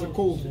 long, you know.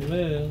 הוא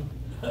אומר,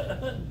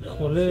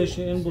 חולה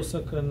שאין בו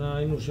סכנה,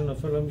 היינו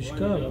שנפל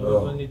למשקל,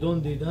 אבל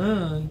הנידון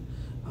דידן,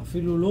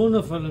 אפילו לא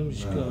נפל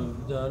למשקל.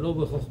 דעלו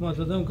בחוכמת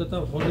אדם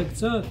כתב חולה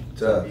קצת.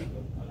 קצת.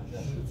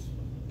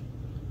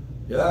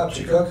 יא,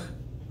 פשיקק,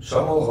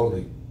 שמעו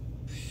חולי.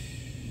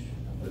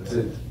 That's it.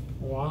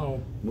 וואו.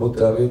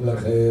 מותרים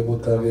לכם,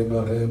 מותרים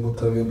לכם,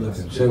 מותרים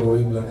לכם.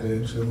 שרואים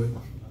לכם, שרואים.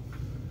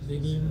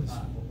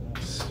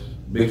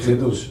 Big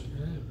חידוש.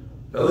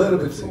 A little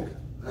bit sick.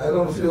 I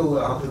don't feel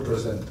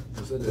 100%.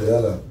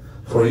 יאללה.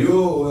 For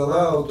you,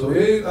 allowed to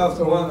eat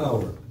after 1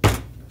 hour.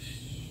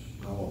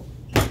 No.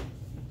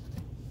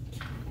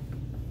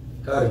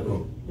 Kijk,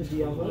 bro.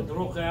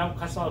 droge ים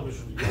חסר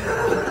בשבילי.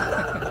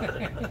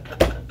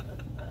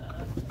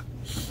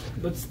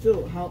 But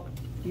still, how?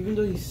 Even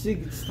though he's sick,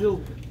 it's still,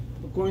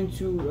 according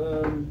to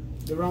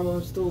the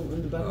Rambam, still in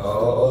the back.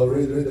 Oh,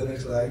 read the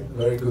next line.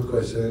 Very good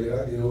question.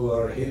 Yeah? You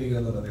are hitting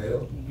it on the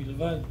nail.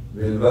 בלבד.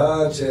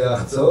 בלבד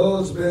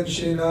שיחצוץ בין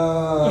שיניו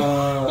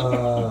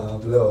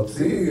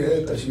להוציא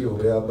את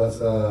השיעורי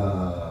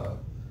הבשר.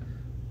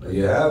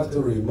 You have to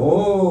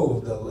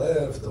remove the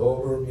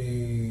leftover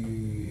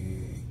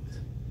meat.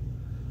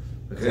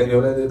 וכן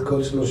יולדת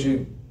כל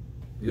 30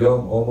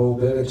 יום או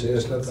מעוברת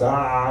שיש לה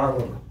צער.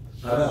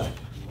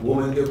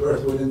 Woman give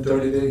birth within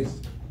 30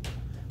 days.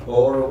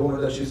 Or a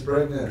woman that she's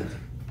pregnant.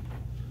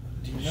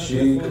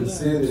 She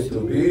considered to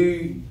be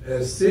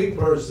a sick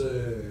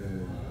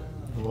person.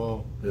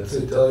 Wow. That's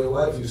it. Tell your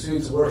wife, you see,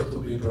 it's worth to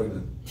be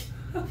pregnant.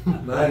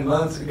 9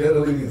 months, you get a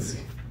leniency.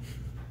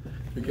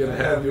 You can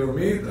have your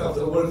meat,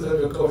 afterwards have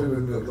your coffee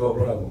with milk, no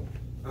problem.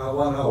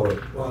 1 hour,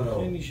 1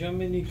 hour. אישה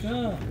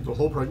מניקה. The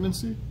whole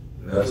pregnancy?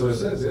 That's what it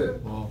says, yeah?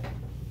 Wow.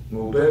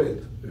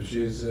 Muberit. If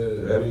she's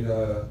having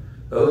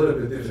a little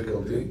bit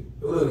difficulty,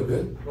 a little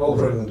bit, all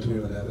pregnant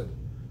women have it.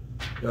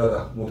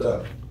 Yada,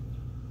 mutar.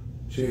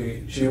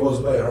 She was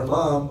by her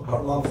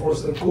mom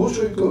forced her,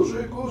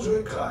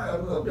 kushik, kaya,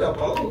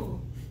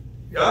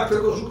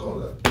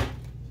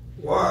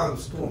 one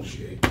spoon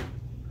she ate.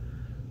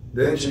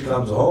 Then she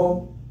comes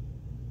home,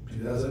 She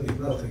doesn't eat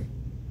nothing.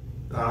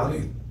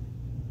 Ta'anit.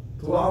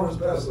 2 hours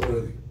passed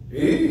already.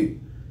 Eat.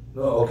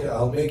 No, okay,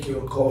 I'll make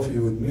your coffee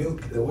with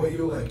milk the way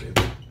you like it.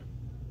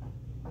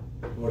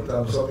 More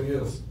time, something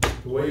else.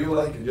 The way you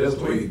like it, just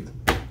to eat.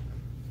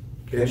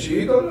 Can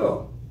she eat or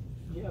no?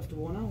 Yeah, after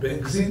 1 hour.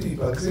 Benziti,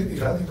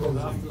 חני כל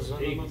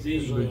זה.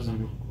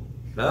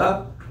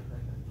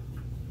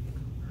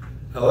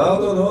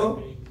 Allowed or no?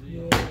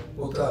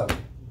 מותר.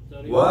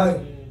 Why?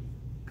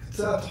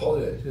 קצת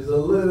חולה. She's a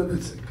little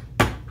bit sick.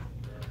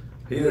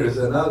 Here is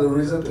another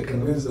reason to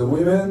convince the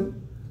women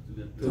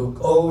to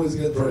always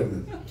get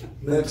pregnant.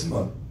 Next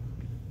month.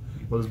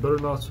 But it's better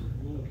not to.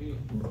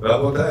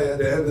 Rabotai, at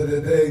the end of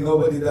the day,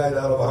 nobody died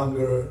out of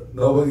hunger.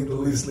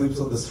 Nobody sleeps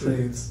on the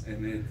streets.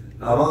 אמת.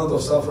 Amount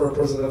of suffer a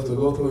person have to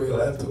go through, you'll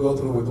have to go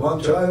through with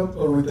 1 child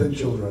or with 10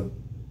 children.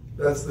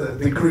 That's the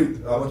decree,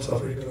 how much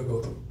suffer you're going to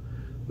go through.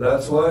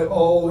 That's why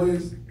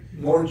always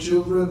more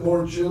children,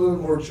 more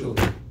children, more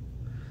children.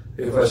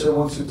 If Hashem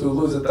wants you to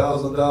lose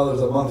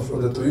 $1,000 a month for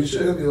the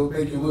tuition, he'll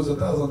make you lose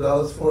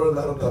 $1,000 for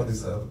another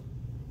 37.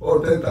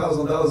 Or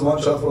 $10,000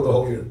 one shot for the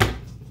whole year.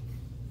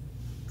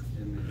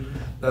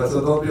 That's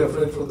why don't be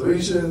afraid for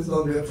tuitions,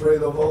 don't be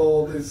afraid of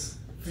all this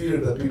fear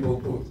that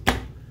people put.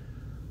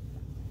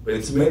 But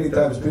it's many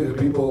times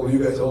people, you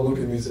guys all look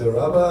at me and say,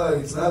 Rabbi,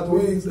 it's not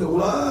we, it's the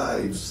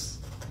wives.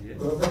 Yes.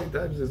 Well, many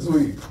times it's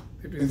we.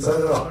 If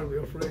inside our heart,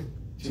 we're afraid.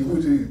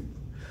 Shibuji,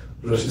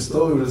 Rosh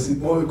Histori, Rosh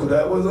Hitmoi, could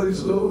I was on his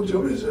show,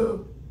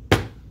 Joe.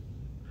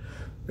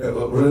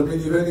 Rabbi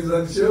Niven is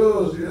on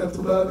shows, you have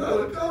to buy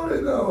another car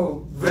right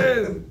now.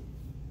 Van.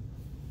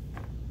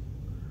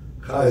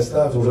 Chai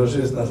staff, Rosh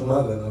is not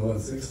mad, and I'm on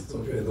 6, it's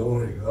okay, don't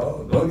worry.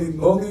 No, don't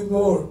need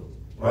more.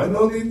 Why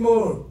don't need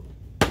more?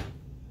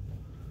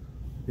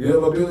 You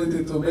have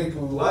ability to make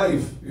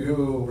life.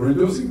 You're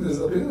reducing this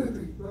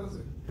ability. That's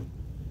it.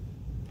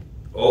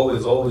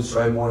 Always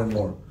try more and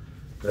more.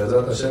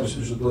 Bezrat Hashem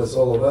should bless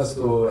all of us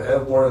to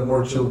have more and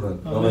more children.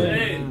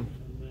 Amen.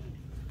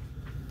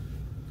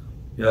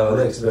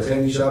 יאללה, נקסט, וכן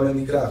אישה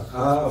מניקה,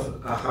 אף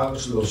אחר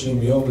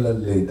 30 יום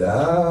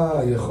ללידה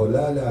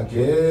יכולה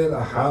להקל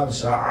אחר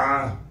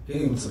שעה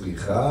אם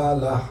צריכה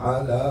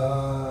לחלב.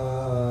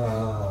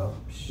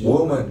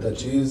 Woman that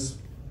she is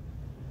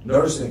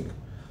nursing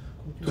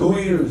 2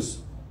 years,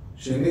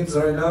 she needs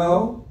right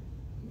now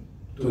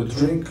to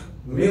drink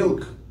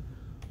milk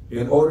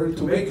in order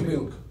to make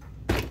milk.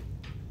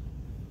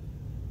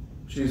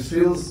 She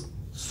feels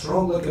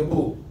strong like a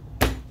bull.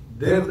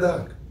 Dev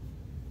dak.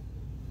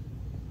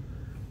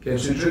 Can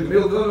she drink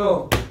milk or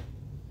no?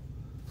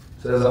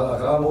 Says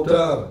halakha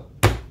mutar.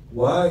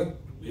 Why?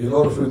 In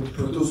order to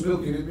produce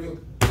milk, you need milk.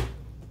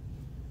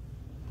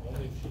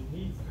 Only if she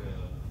needs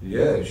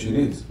Yeah, if she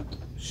needs.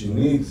 She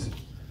needs.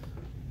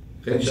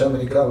 כן, אישה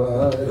מניקה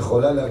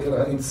יכולה להקל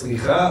אם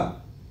צריכה.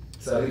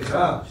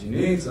 She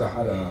needs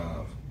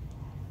לחלב.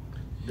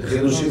 The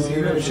חידוש is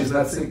even if she's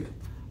not sick.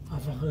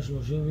 אף אחרי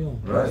 30 יום.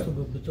 Right. זאת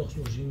אומרת, בתוך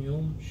 30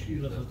 יום,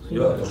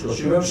 לא, תוך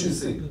 30 יום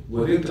she's sick.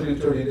 Within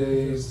 30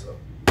 days,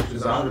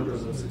 she's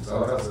 100% sick.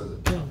 הלכה says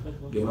it.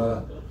 גמרא.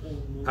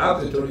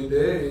 After 30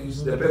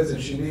 days, depends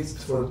if she needs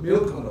for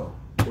milk or no.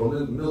 For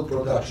milk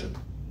production.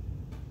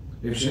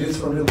 If she needs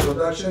for milk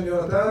production,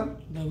 Yonatan,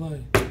 דווי.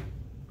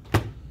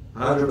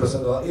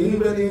 100%.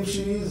 Even if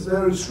she is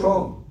very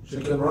strong, she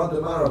can run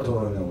the marathon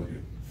right now with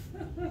you.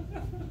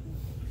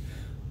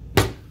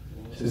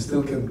 She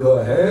still can go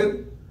ahead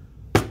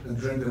and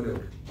drink the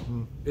milk.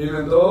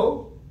 Even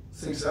though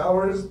 6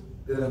 hours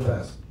didn't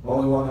pass.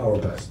 Only 1 hour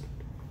passed.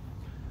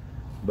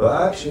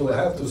 But she will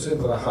have to say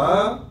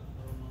bracha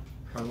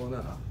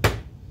hamona.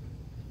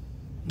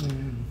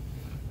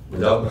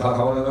 Without bracha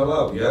hamona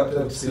allowed. You have to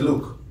have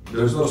siluk.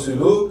 There's no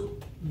siluk.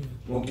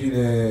 ممكن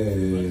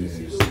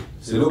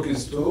siluk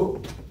is to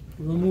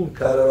remove.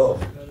 cut it off.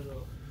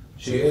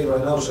 She ate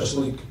right now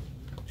shashlik.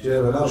 She ate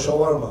right now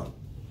shawarma.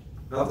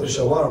 After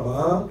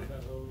shawarma,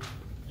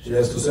 she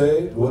has to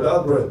say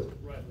without bread.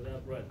 Right,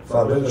 without bread.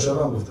 Farben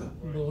Hashanah with her.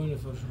 בורא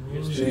נפש.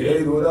 She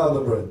ate without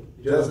the bread,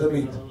 just the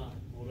meat.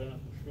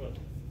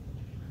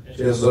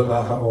 She has the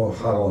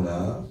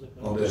harona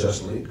on the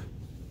shashlik.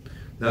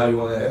 Now you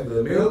want to have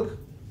the milk.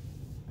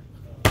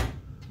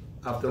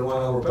 After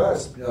 1 hour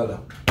passed, yalla.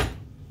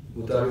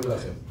 Mutarim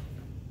lachem.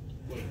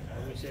 Wait,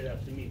 we said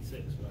after meat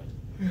 6, right?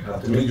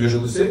 After meat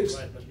usually 6,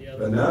 Right, but the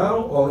other but now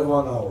only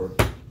 1 hour.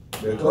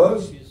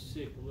 Because she's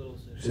sick, a little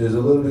sick. she is a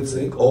little bit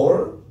sick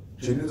or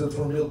she needs it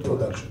for milk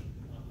production.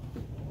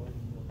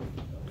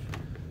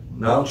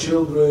 Now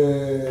children,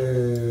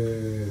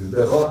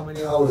 how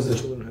many hours the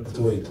children have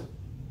to wait?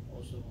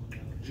 Also,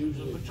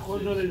 כל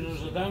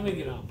זה גם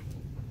נגרם.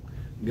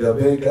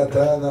 גבי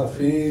קטן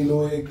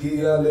אפילו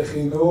הגיע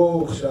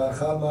לחינוך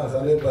שאכל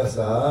מאכלי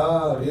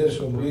בשר,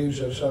 יש אומרים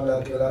שאפשר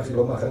להקל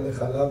אכילו מאכלי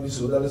חלב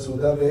מסעודה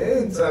לסעודה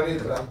ואין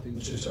צריך להמתין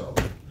 6 שעות.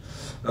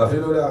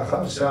 אפילו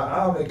לאחר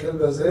שעה מקל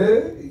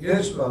בזה,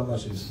 יש לו על מה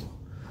שיסמוך.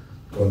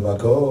 כל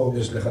מקום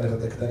יש לחנך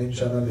את הקטנים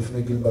שנה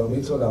לפני גיל בר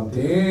מצווה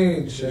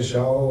להמתין 6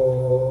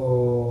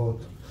 שעות.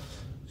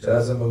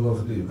 שאז הם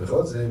נובלים.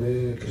 בכל זה,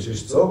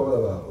 כשיש צורך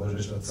לדבר, או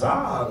שיש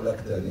צער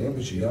לקטנים,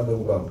 ושיהיה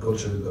מרובה.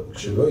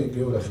 כשלא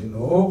הגיעו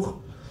לחינוך,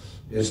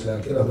 יש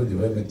להקל הרבה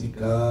דברי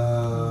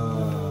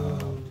מתיקה.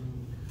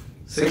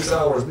 6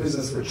 hours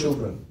business for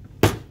children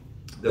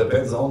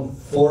depends on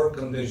 4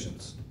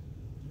 conditions.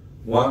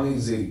 One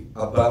is he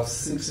above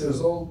 6 years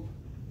old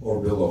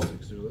or below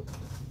 6 years old.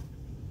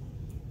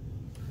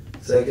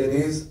 Second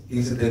is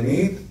it a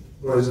need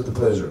or is it a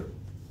pleasure?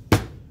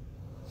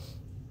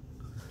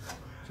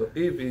 So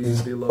if he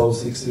is below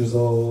 6 years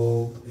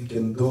old, he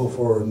can do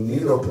for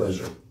need or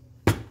pleasure.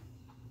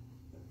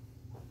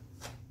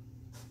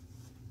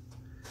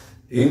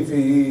 If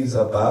he is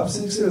above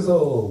 6 years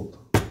old,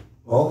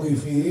 only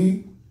if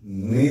he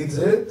needs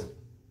it,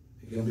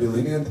 he can be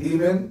lenient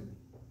even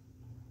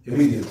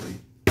immediately.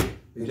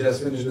 He just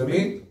finished the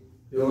meat,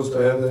 he wants to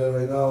have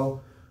right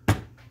now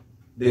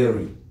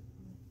dairy.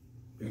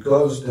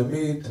 Because the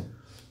meat,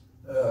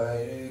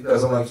 he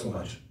doesn't like so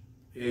much.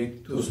 He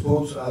ate 2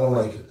 spoons, I don't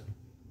like it.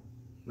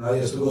 Now he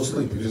has to go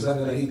sleep. If he's not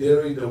going to eat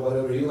dairy, then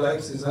whatever he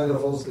likes, he's not going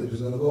to fall asleep.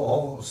 He's going to go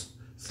home,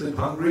 sleep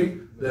hungry.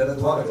 Then at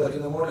 1 o'clock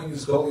in the morning,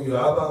 he's calling you,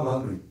 Abba, I'm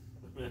hungry.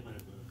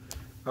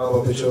 Abba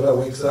Bishara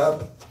wakes up,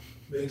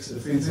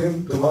 feeds him.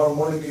 Tomorrow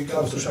morning he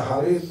comes to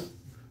Shaharit.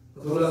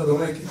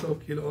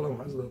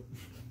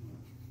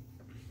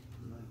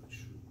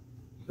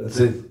 That's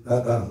it.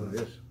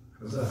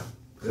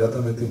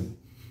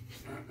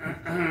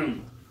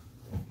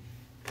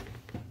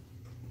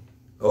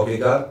 Okay,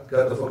 got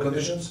the 4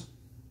 conditions?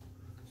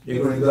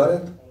 Igor, you got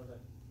it?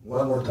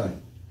 One more time.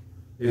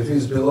 If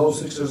he's below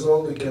 6 years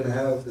old, he can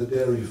have the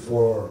dairy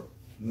for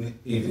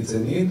if it's a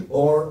need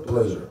or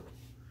pleasure.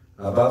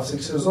 Above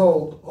 6 years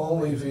old,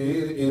 only if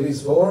it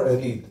is for a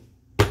need.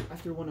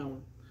 After 1 hour,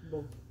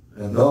 both.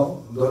 And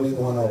no, don't need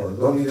 1 hour,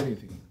 don't need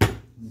anything.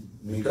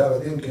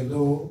 Mikavadim can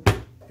do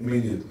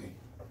immediately.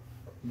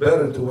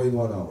 Better to wait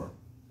 1 hour.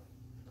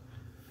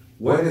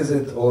 When is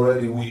it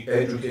already we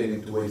educate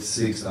him to wait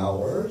 6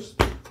 hours?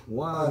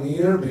 1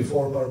 year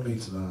before bar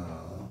mitzvah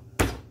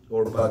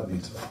or bat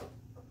mitzvah.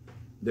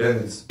 Then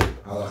it's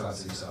halacha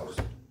 6 hours.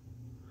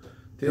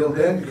 Till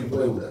then, you can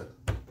play with that.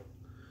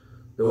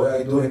 The way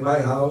I do in my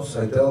house,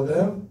 I tell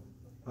them,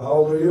 how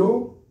old are you?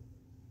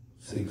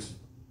 6.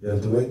 You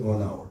have to wait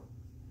 1 hour.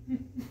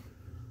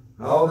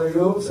 How old are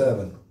you?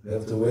 7. You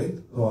have to wait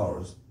 2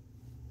 hours.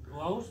 2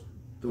 hours?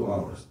 2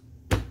 hours.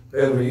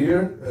 Every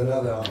year,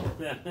 another hour.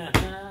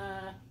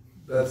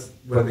 That's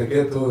when they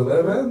get to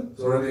 11,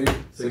 it's already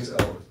 6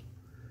 hours.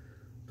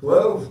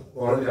 12,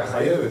 already a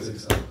chayev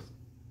 6 hours.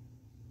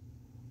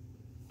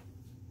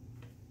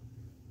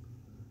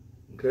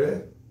 Okay?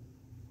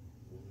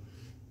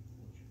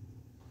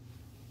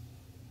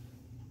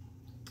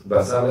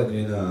 בשר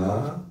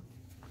לגבינה,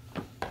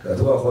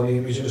 כתוב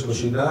האחרונים, מי שיש לו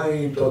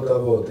שיניים,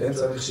 תותבות, אין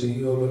צריך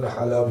שיהיו לו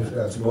לחלב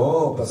בפני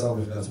עצמו, בשר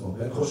בפני עצמו,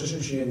 ואין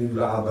חוששים שיהיה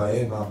נבלעה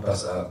בהם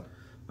הבשר.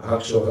 אחר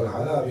כשאוכל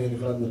חלב יהיה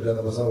נפרד מבחינת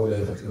הבשר או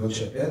להפך, כיוון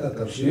שאין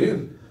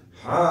התבשיל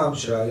חם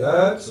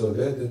שהיד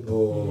צולדת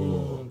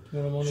בו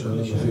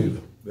שנים בפיו,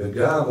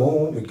 וגם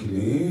הוא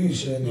מכלי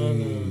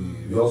שני,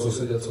 ויורס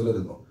עושה יד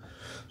צולדת בו.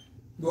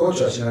 ועוד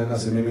שהשיניים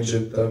נעשים ממין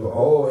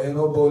שטבעו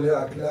אינו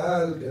בולע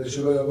כלל, כדי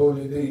שלא יבואו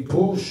לידי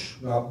איפוש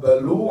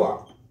מהבלוע.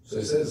 So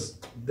it says,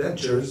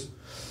 dentures,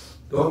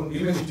 don't,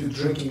 even if you're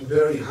drinking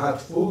very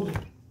hot food,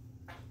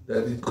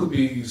 that it could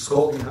be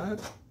scalding hot,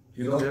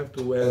 you don't have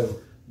to have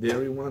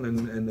dairy one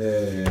and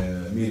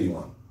meaty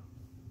one.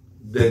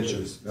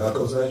 Dentures.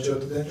 Yaakov's not sure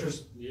the dentures?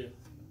 Yeah.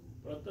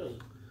 What does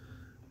it?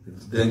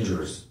 It's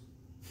dangerous.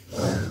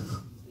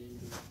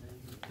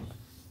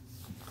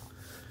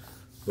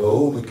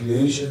 והוא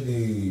מכלי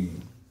שני.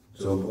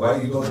 So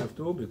why you don't have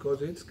to?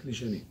 Because it's כלי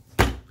שני.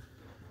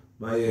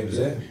 מה יהיה עם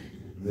זה?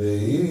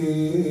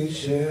 והיא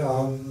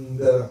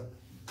שעמדה.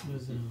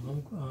 וזה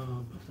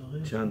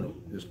הבטרי. צ'אנל,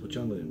 יש פה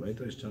צ'אנלים,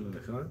 ראית? יש צ'אנל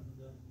אחד.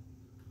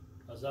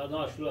 אז זה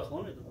הנוער שלו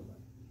אחרונית.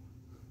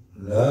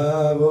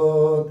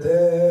 לאבותינו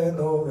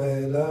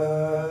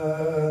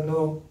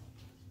ולנו.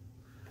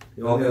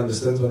 You only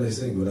understand what I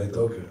sing, when I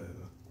talk.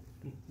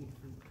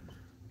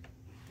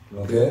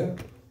 Okay?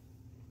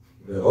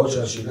 ועוד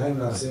שהשיניים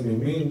נעשים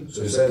ממין,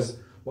 so he says,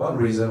 one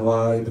reason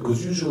why,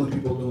 because usually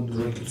people don't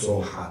drink it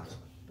so hot.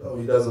 So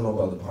he doesn't know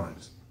about the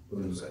pines.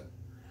 What is that?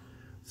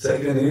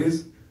 Second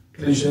is,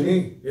 כלי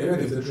שני, even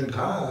if they drink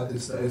hot,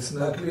 it's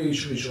not כלי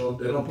שלישון,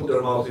 they don't put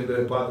their mouth in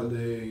the pot and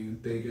they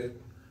take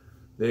it.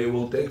 They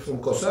will take from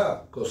כוסה,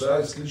 כוסה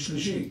is כלי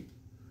שלישי.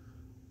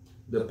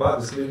 The pot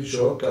is כלי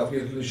ראשון, כף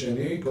כלי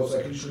שני,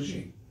 כוסה כלי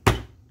שלישי.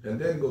 And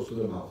then goes to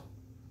the mouth.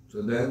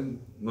 So then,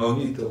 no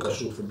need to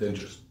kashrut for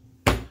dentures.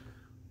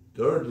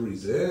 Third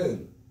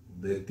reason,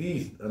 the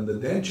teeth and the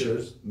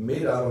dentures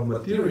made out of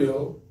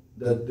material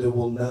that they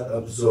will not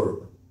absorb.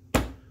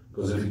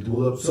 Because if it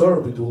will absorb,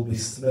 it will be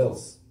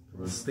smells. It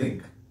will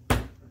stink.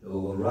 It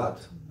will rot.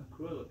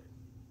 Acrylic.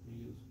 You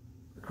use.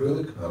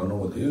 Acrylic? I don't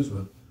know what they use,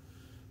 but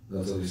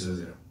that's what he says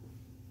here.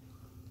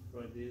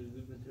 Right, they use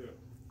good material.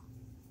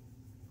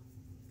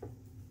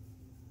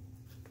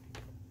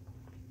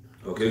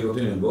 Okay,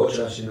 continue. בעוד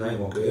שהשיניים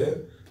עוקב,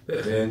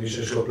 וכן מי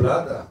שיש לו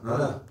פלטה,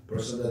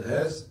 person that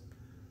has,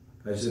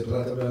 I say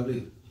פלטה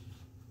באנגלית.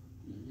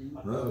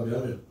 רבי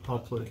אמיר.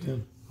 Hot plate. כן.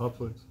 Hot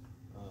plate.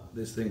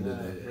 This thing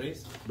that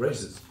Brace?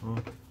 braces. Oh.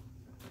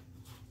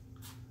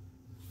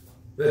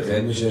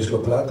 וכן מי שיש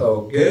לו פלטה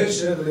או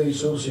גשר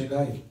לאישור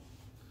שיניים.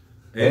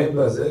 אין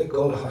בזה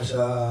כל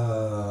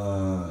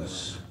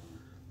חשש.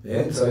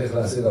 אין צריך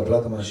להסיר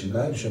הפלטה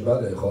מהשיניים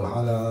שבא לאכול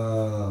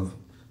חלב.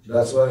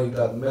 That's why you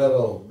got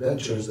metal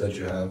dentures that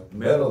you have.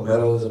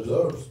 Metal is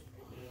absorbs.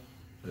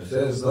 It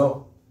says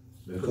no.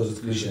 Because it's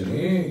כלי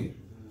שני,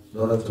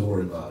 don't have to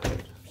worry about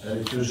it. And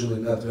it's usually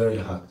not very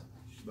hot.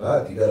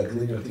 But you gotta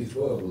clean your teeth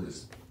well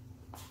with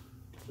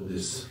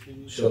this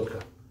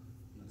shortcut.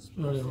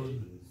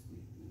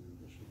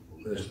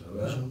 יש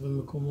הרבה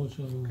מקומות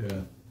שם, כן.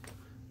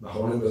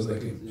 מאחורים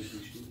בסדקים.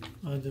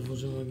 עד איפה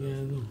שמגיע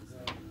ידו.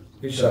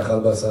 מי שאכל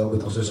בשר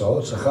בתוך 6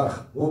 שעות,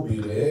 שכח. הוא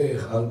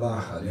בירך על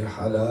מאכלי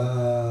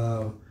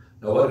חלב.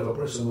 Now what if a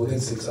person within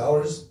 6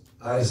 hours,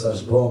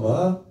 Isaac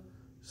Broma,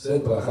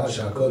 said ברכה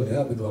שהכל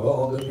נהיה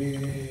בדברו on the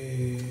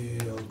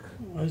milk,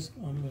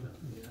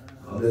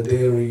 on the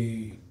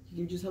dairy. You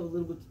can just have a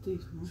little bit to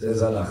taste, no?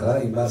 Says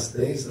halacha, he must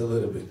taste a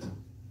little bit.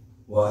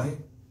 Why?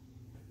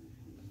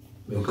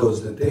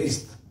 Because the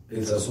taste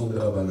is asum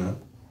d'Rabbanan,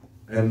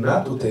 and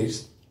not to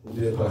taste would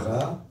be a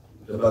bracha,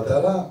 the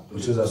batara,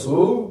 which is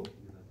asur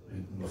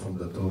from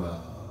the Torah.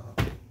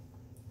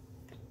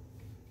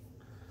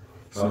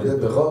 Family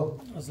bechor?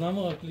 אז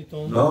למה רק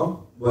לטעום?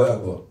 No? Why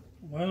agor?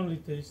 Why only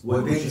taste?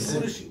 Within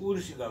six,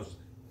 Urishi goes.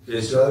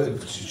 человек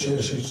в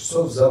течение 6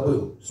 часов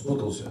забыл,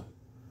 спутался.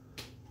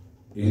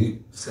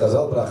 И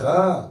сказал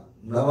браха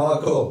на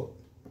молоко.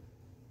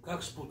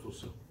 Как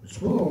спутался?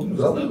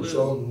 Забыл,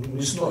 что он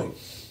мясной.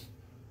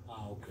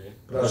 Окей.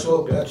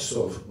 Прошло 5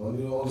 часов,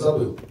 он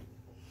забыл.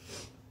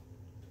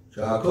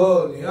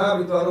 שהכל נהיה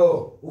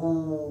בדברו.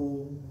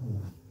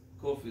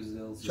 Кофе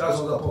сделал. Сейчас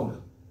он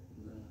запомнил.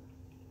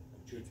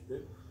 Что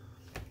теперь?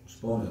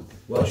 Вспомнил.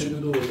 What should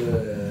you do with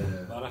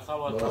the Бараха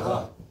вот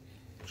bracha?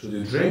 Should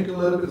you drink a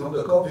little bit from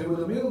the coffee with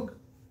the milk?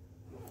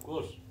 Of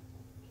course.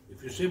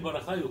 If you say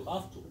baracha, you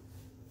have to.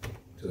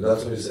 So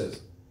that's what he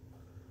says.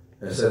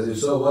 He says, if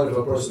so, what if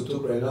a person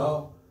took right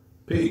now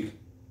pig?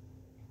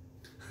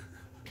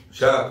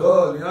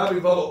 שהכל נהיה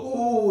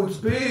בדברו. It's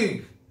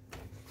pig.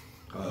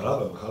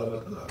 חלב, חלב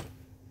התנ"ך.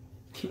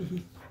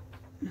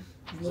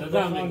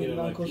 Задам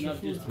нагревать.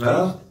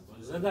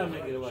 Задам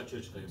нагревать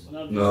чучка.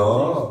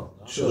 No,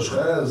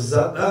 שושך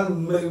זדן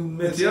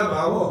מציאה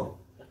בעמו.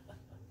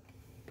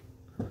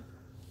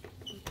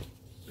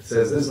 It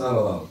says this is not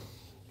allowed.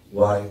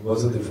 Why?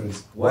 What's the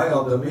difference? Why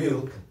on the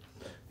milk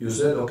you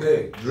said,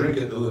 okay, drink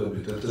it a little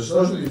bit. אתה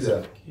לא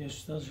שליטה. כי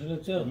יש שיטה של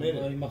יותר,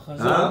 עם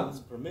החזה.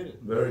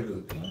 Very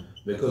good.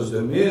 Because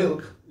the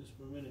milk It's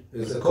permitted.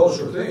 is a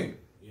kosher thing.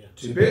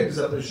 Теперь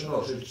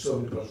запрещено, 6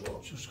 часов не прошло.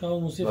 שושקה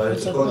הוא מוסיף But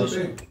it's a קצת kosher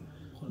פשע. thing.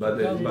 But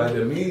by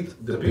the meat,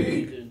 the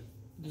pig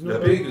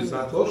is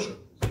not kosher.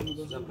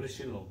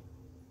 Запрещено.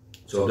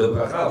 So the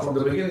bracha from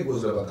the beginning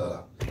was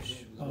levatala.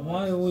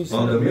 פעמי הוא On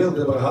ישראל. the milk,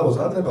 the bracha was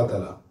not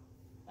levatala.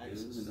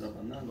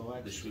 מדרבנן,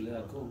 בשבילי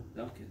הכל,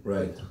 גם כן.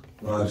 Right.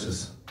 No, access.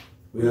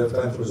 We have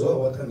time for Zohar.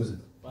 What time is it?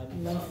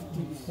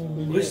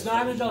 Вы с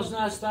нами должны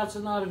остаться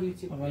на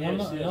орбите. אבל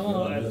למה,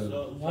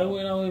 why we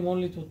allow him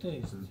only to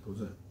taste?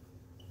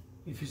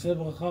 If he said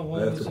ברכה, I why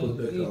have he to put said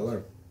back the eat?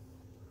 alarm.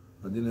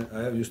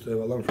 I used to have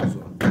alarm for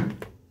Zohar.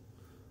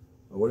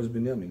 Where is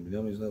Binyamin?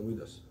 Binyamin is not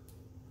with us.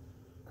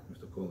 I have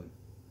to call him.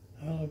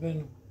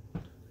 רבנו.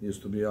 He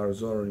used to be our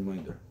Zohar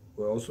reminder.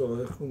 Also,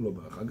 איך קוראים לו?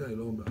 חגי,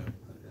 לא בעיה.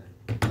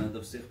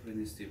 Надо всех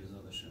принести,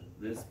 בעזרת השם.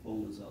 Весь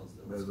полный зал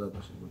сделать. בעזרת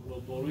השם.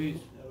 Well, Boris,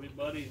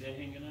 everybody, they're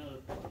hanging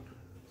out.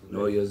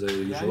 לא, יהיה זה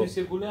И ישרו. они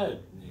все гуляют.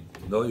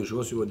 לא,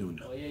 ישרו сегодня у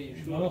них. Oh, yeah, you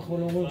sure? למה אנחנו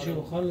לא אומרים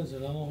שיאכל את זה?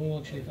 למה אומרים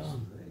רק שיטעם?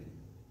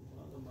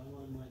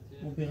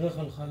 הוא בירך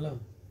על חלב.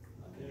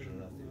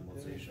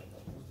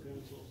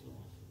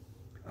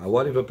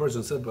 What if a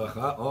person said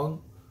bracha on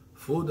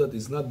food that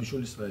is not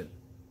bishul Israel?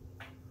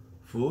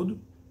 Food,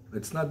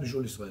 it's not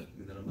bishul Israel.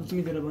 It's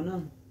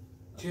מדרבנן.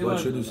 What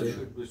should you say?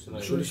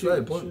 Bishul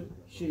Israel, понял?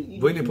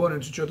 Вы не поняли,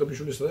 что это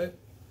bishul Israel?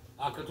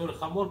 А который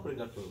хамор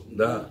приготовил?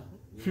 Да.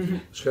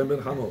 Шхем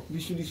бен хамор.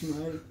 בשביל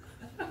ישמעאל.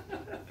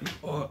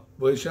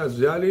 Вы сейчас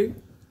взяли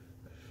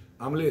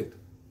омлет.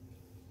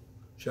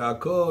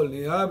 שהכל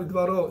נהיה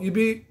בדברו.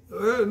 איבי,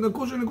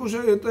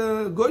 נקושה,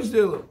 это גוי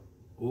сделал.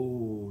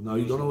 Oh, now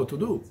you don't know what to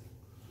do.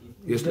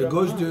 если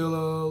גוי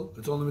сделал,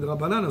 это он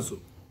מדרבנן עשו.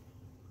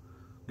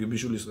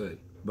 בישול ישראל.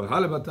 ברכה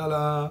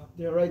לבטלה,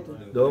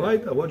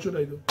 דאורייתא, what should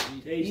I do?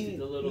 Taste it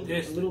a little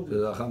bit.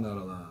 זה הכנה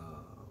על ה...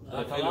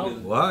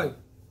 וואי,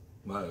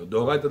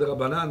 דאורייתא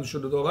דרבנן,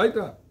 בשביל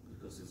דאורייתא?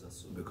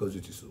 Because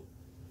it's איסור.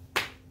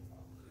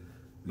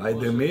 By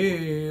the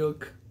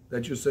milk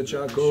that you said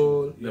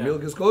שהכל, the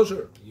milk is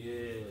kosher.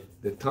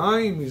 The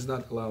time is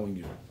not allowing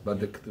you, but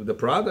the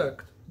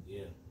product,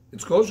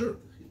 it's kosher.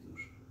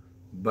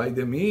 By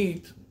the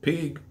meat,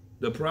 pig,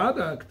 the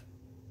product,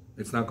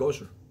 it's not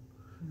kosher.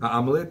 The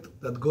omelet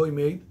that Goy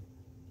made,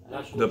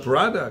 the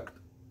product,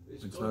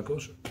 it's not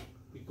kosher.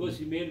 Because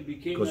he made it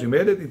became. Because he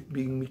made it, it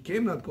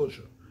became not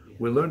kosher.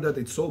 We learned that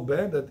it's so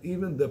bad that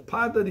even the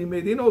pot that he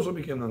made in also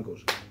became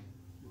non-kosher.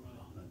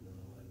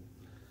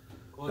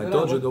 I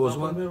told you there was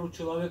one. Например, у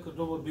человека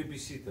дома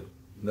бибиситер.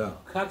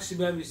 Да. Как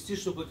себя вести,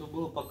 чтобы это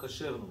было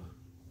по-кошерному?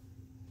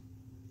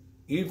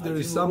 If there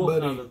is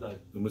somebody,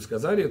 мы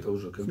сказали это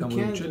уже, когда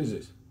мы учили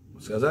здесь.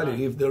 Мы сказали,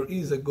 if there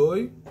is a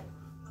goy,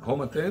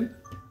 home attendant,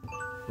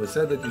 we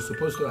said that you're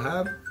supposed to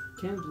have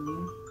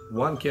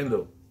one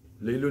candle,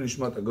 Leilu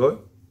Nishmat Agoy,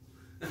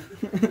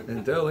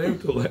 and tell him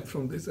to light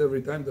from this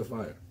every time the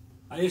fire.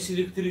 А если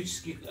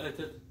электрический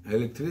этот?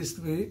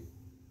 Electricity,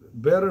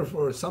 better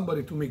for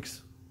somebody to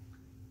mix.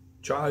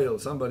 Child,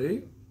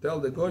 somebody,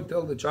 tell the goy,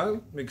 tell the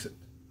child, mix it.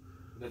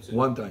 That's it.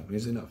 One time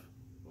is enough.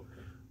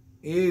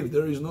 If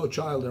there is no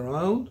child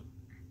around,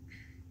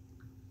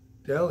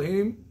 tell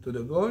him to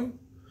the goy,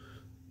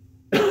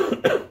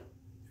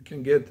 you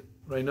can get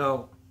right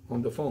now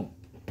on the phone.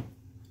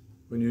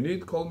 When you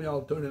need, call me,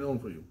 I'll turn it on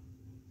for you.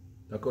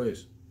 Такое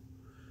есть.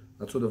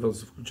 Отсюда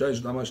включаешь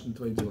домашние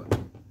твои дела.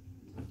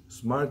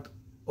 Smart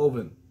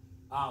oven.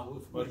 Вы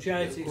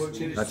включаете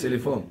через На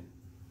телефон.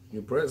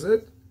 You press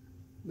it.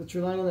 That's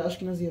relying on the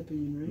Ashkenazi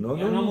opinion, right? No,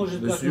 Yeah, no, no, no.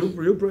 может, This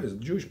как- you press,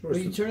 Jewish But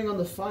you person. turning on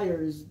the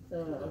fire is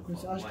according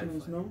to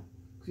Ashkenaz, no?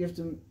 Because you have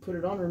to put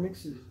it on or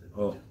mix it.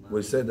 Oh,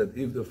 we said that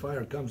if the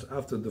fire comes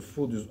after the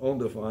food is on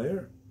the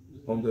fire,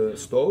 on the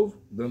stove,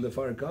 then the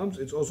fire comes,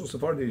 it's also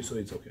Sephardi, so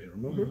it's okay,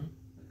 remember?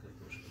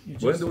 You When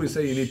just- do we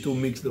say you need to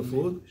mix the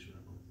food?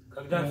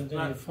 Когда When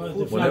на- the fire-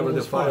 food the Whenever fire the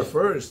was fire fire.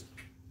 first,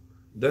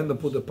 then they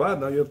put the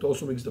pot, now you have to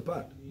also mix the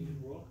pot.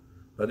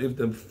 But if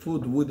the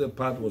food with the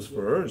pot was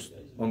first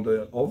on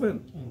the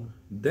oven,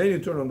 then you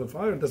turn on the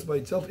fire, that's by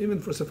itself, even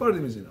for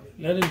Sephardim is enough.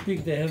 Let him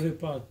pick the heavy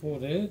part, pour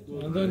it,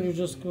 and then you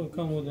just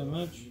come with a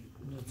match.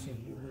 That's it.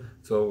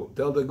 So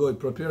tell the guy,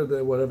 prepare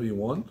the whatever you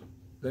want,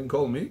 then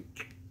call me.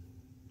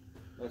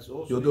 That's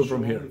also You'll do issue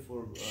from here. only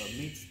for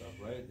meat stuff,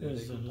 right? That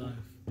There's they the could- life.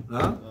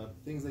 Huh?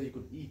 things that you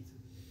could eat.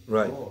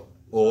 Right.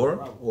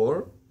 raw.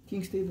 Or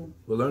King's table.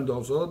 we learned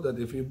also that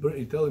if you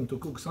tell him to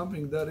cook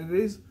something that it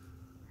is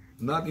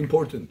not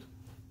important,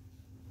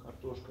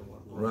 Картошка,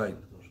 морковь. right?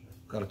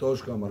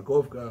 Kartoshka,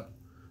 markovka,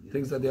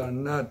 things that they are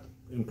not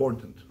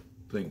important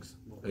things.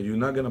 That you're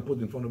not going to put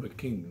in front of a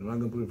king, you're not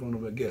going to put in front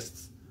of a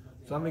guests.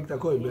 Something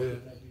такое.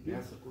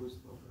 Мясо, курица.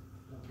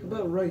 What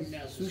about rice?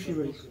 Sushi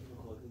rice.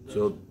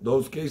 So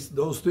those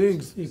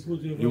things,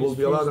 you will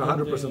be allowed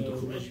 100% to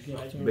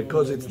cook.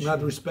 Because it's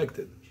not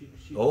respected.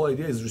 The whole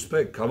idea is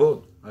respect,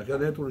 kavod. I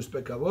can have to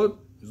respect kavod,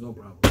 there's no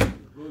problem.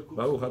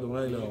 Baruch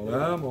Adonai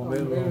le'olam,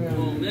 omen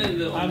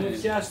v'omen. А мы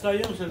все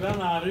остаемся, да,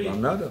 на Ари?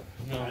 Там надо.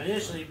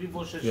 Конечно, и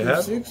больше You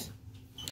have? 6?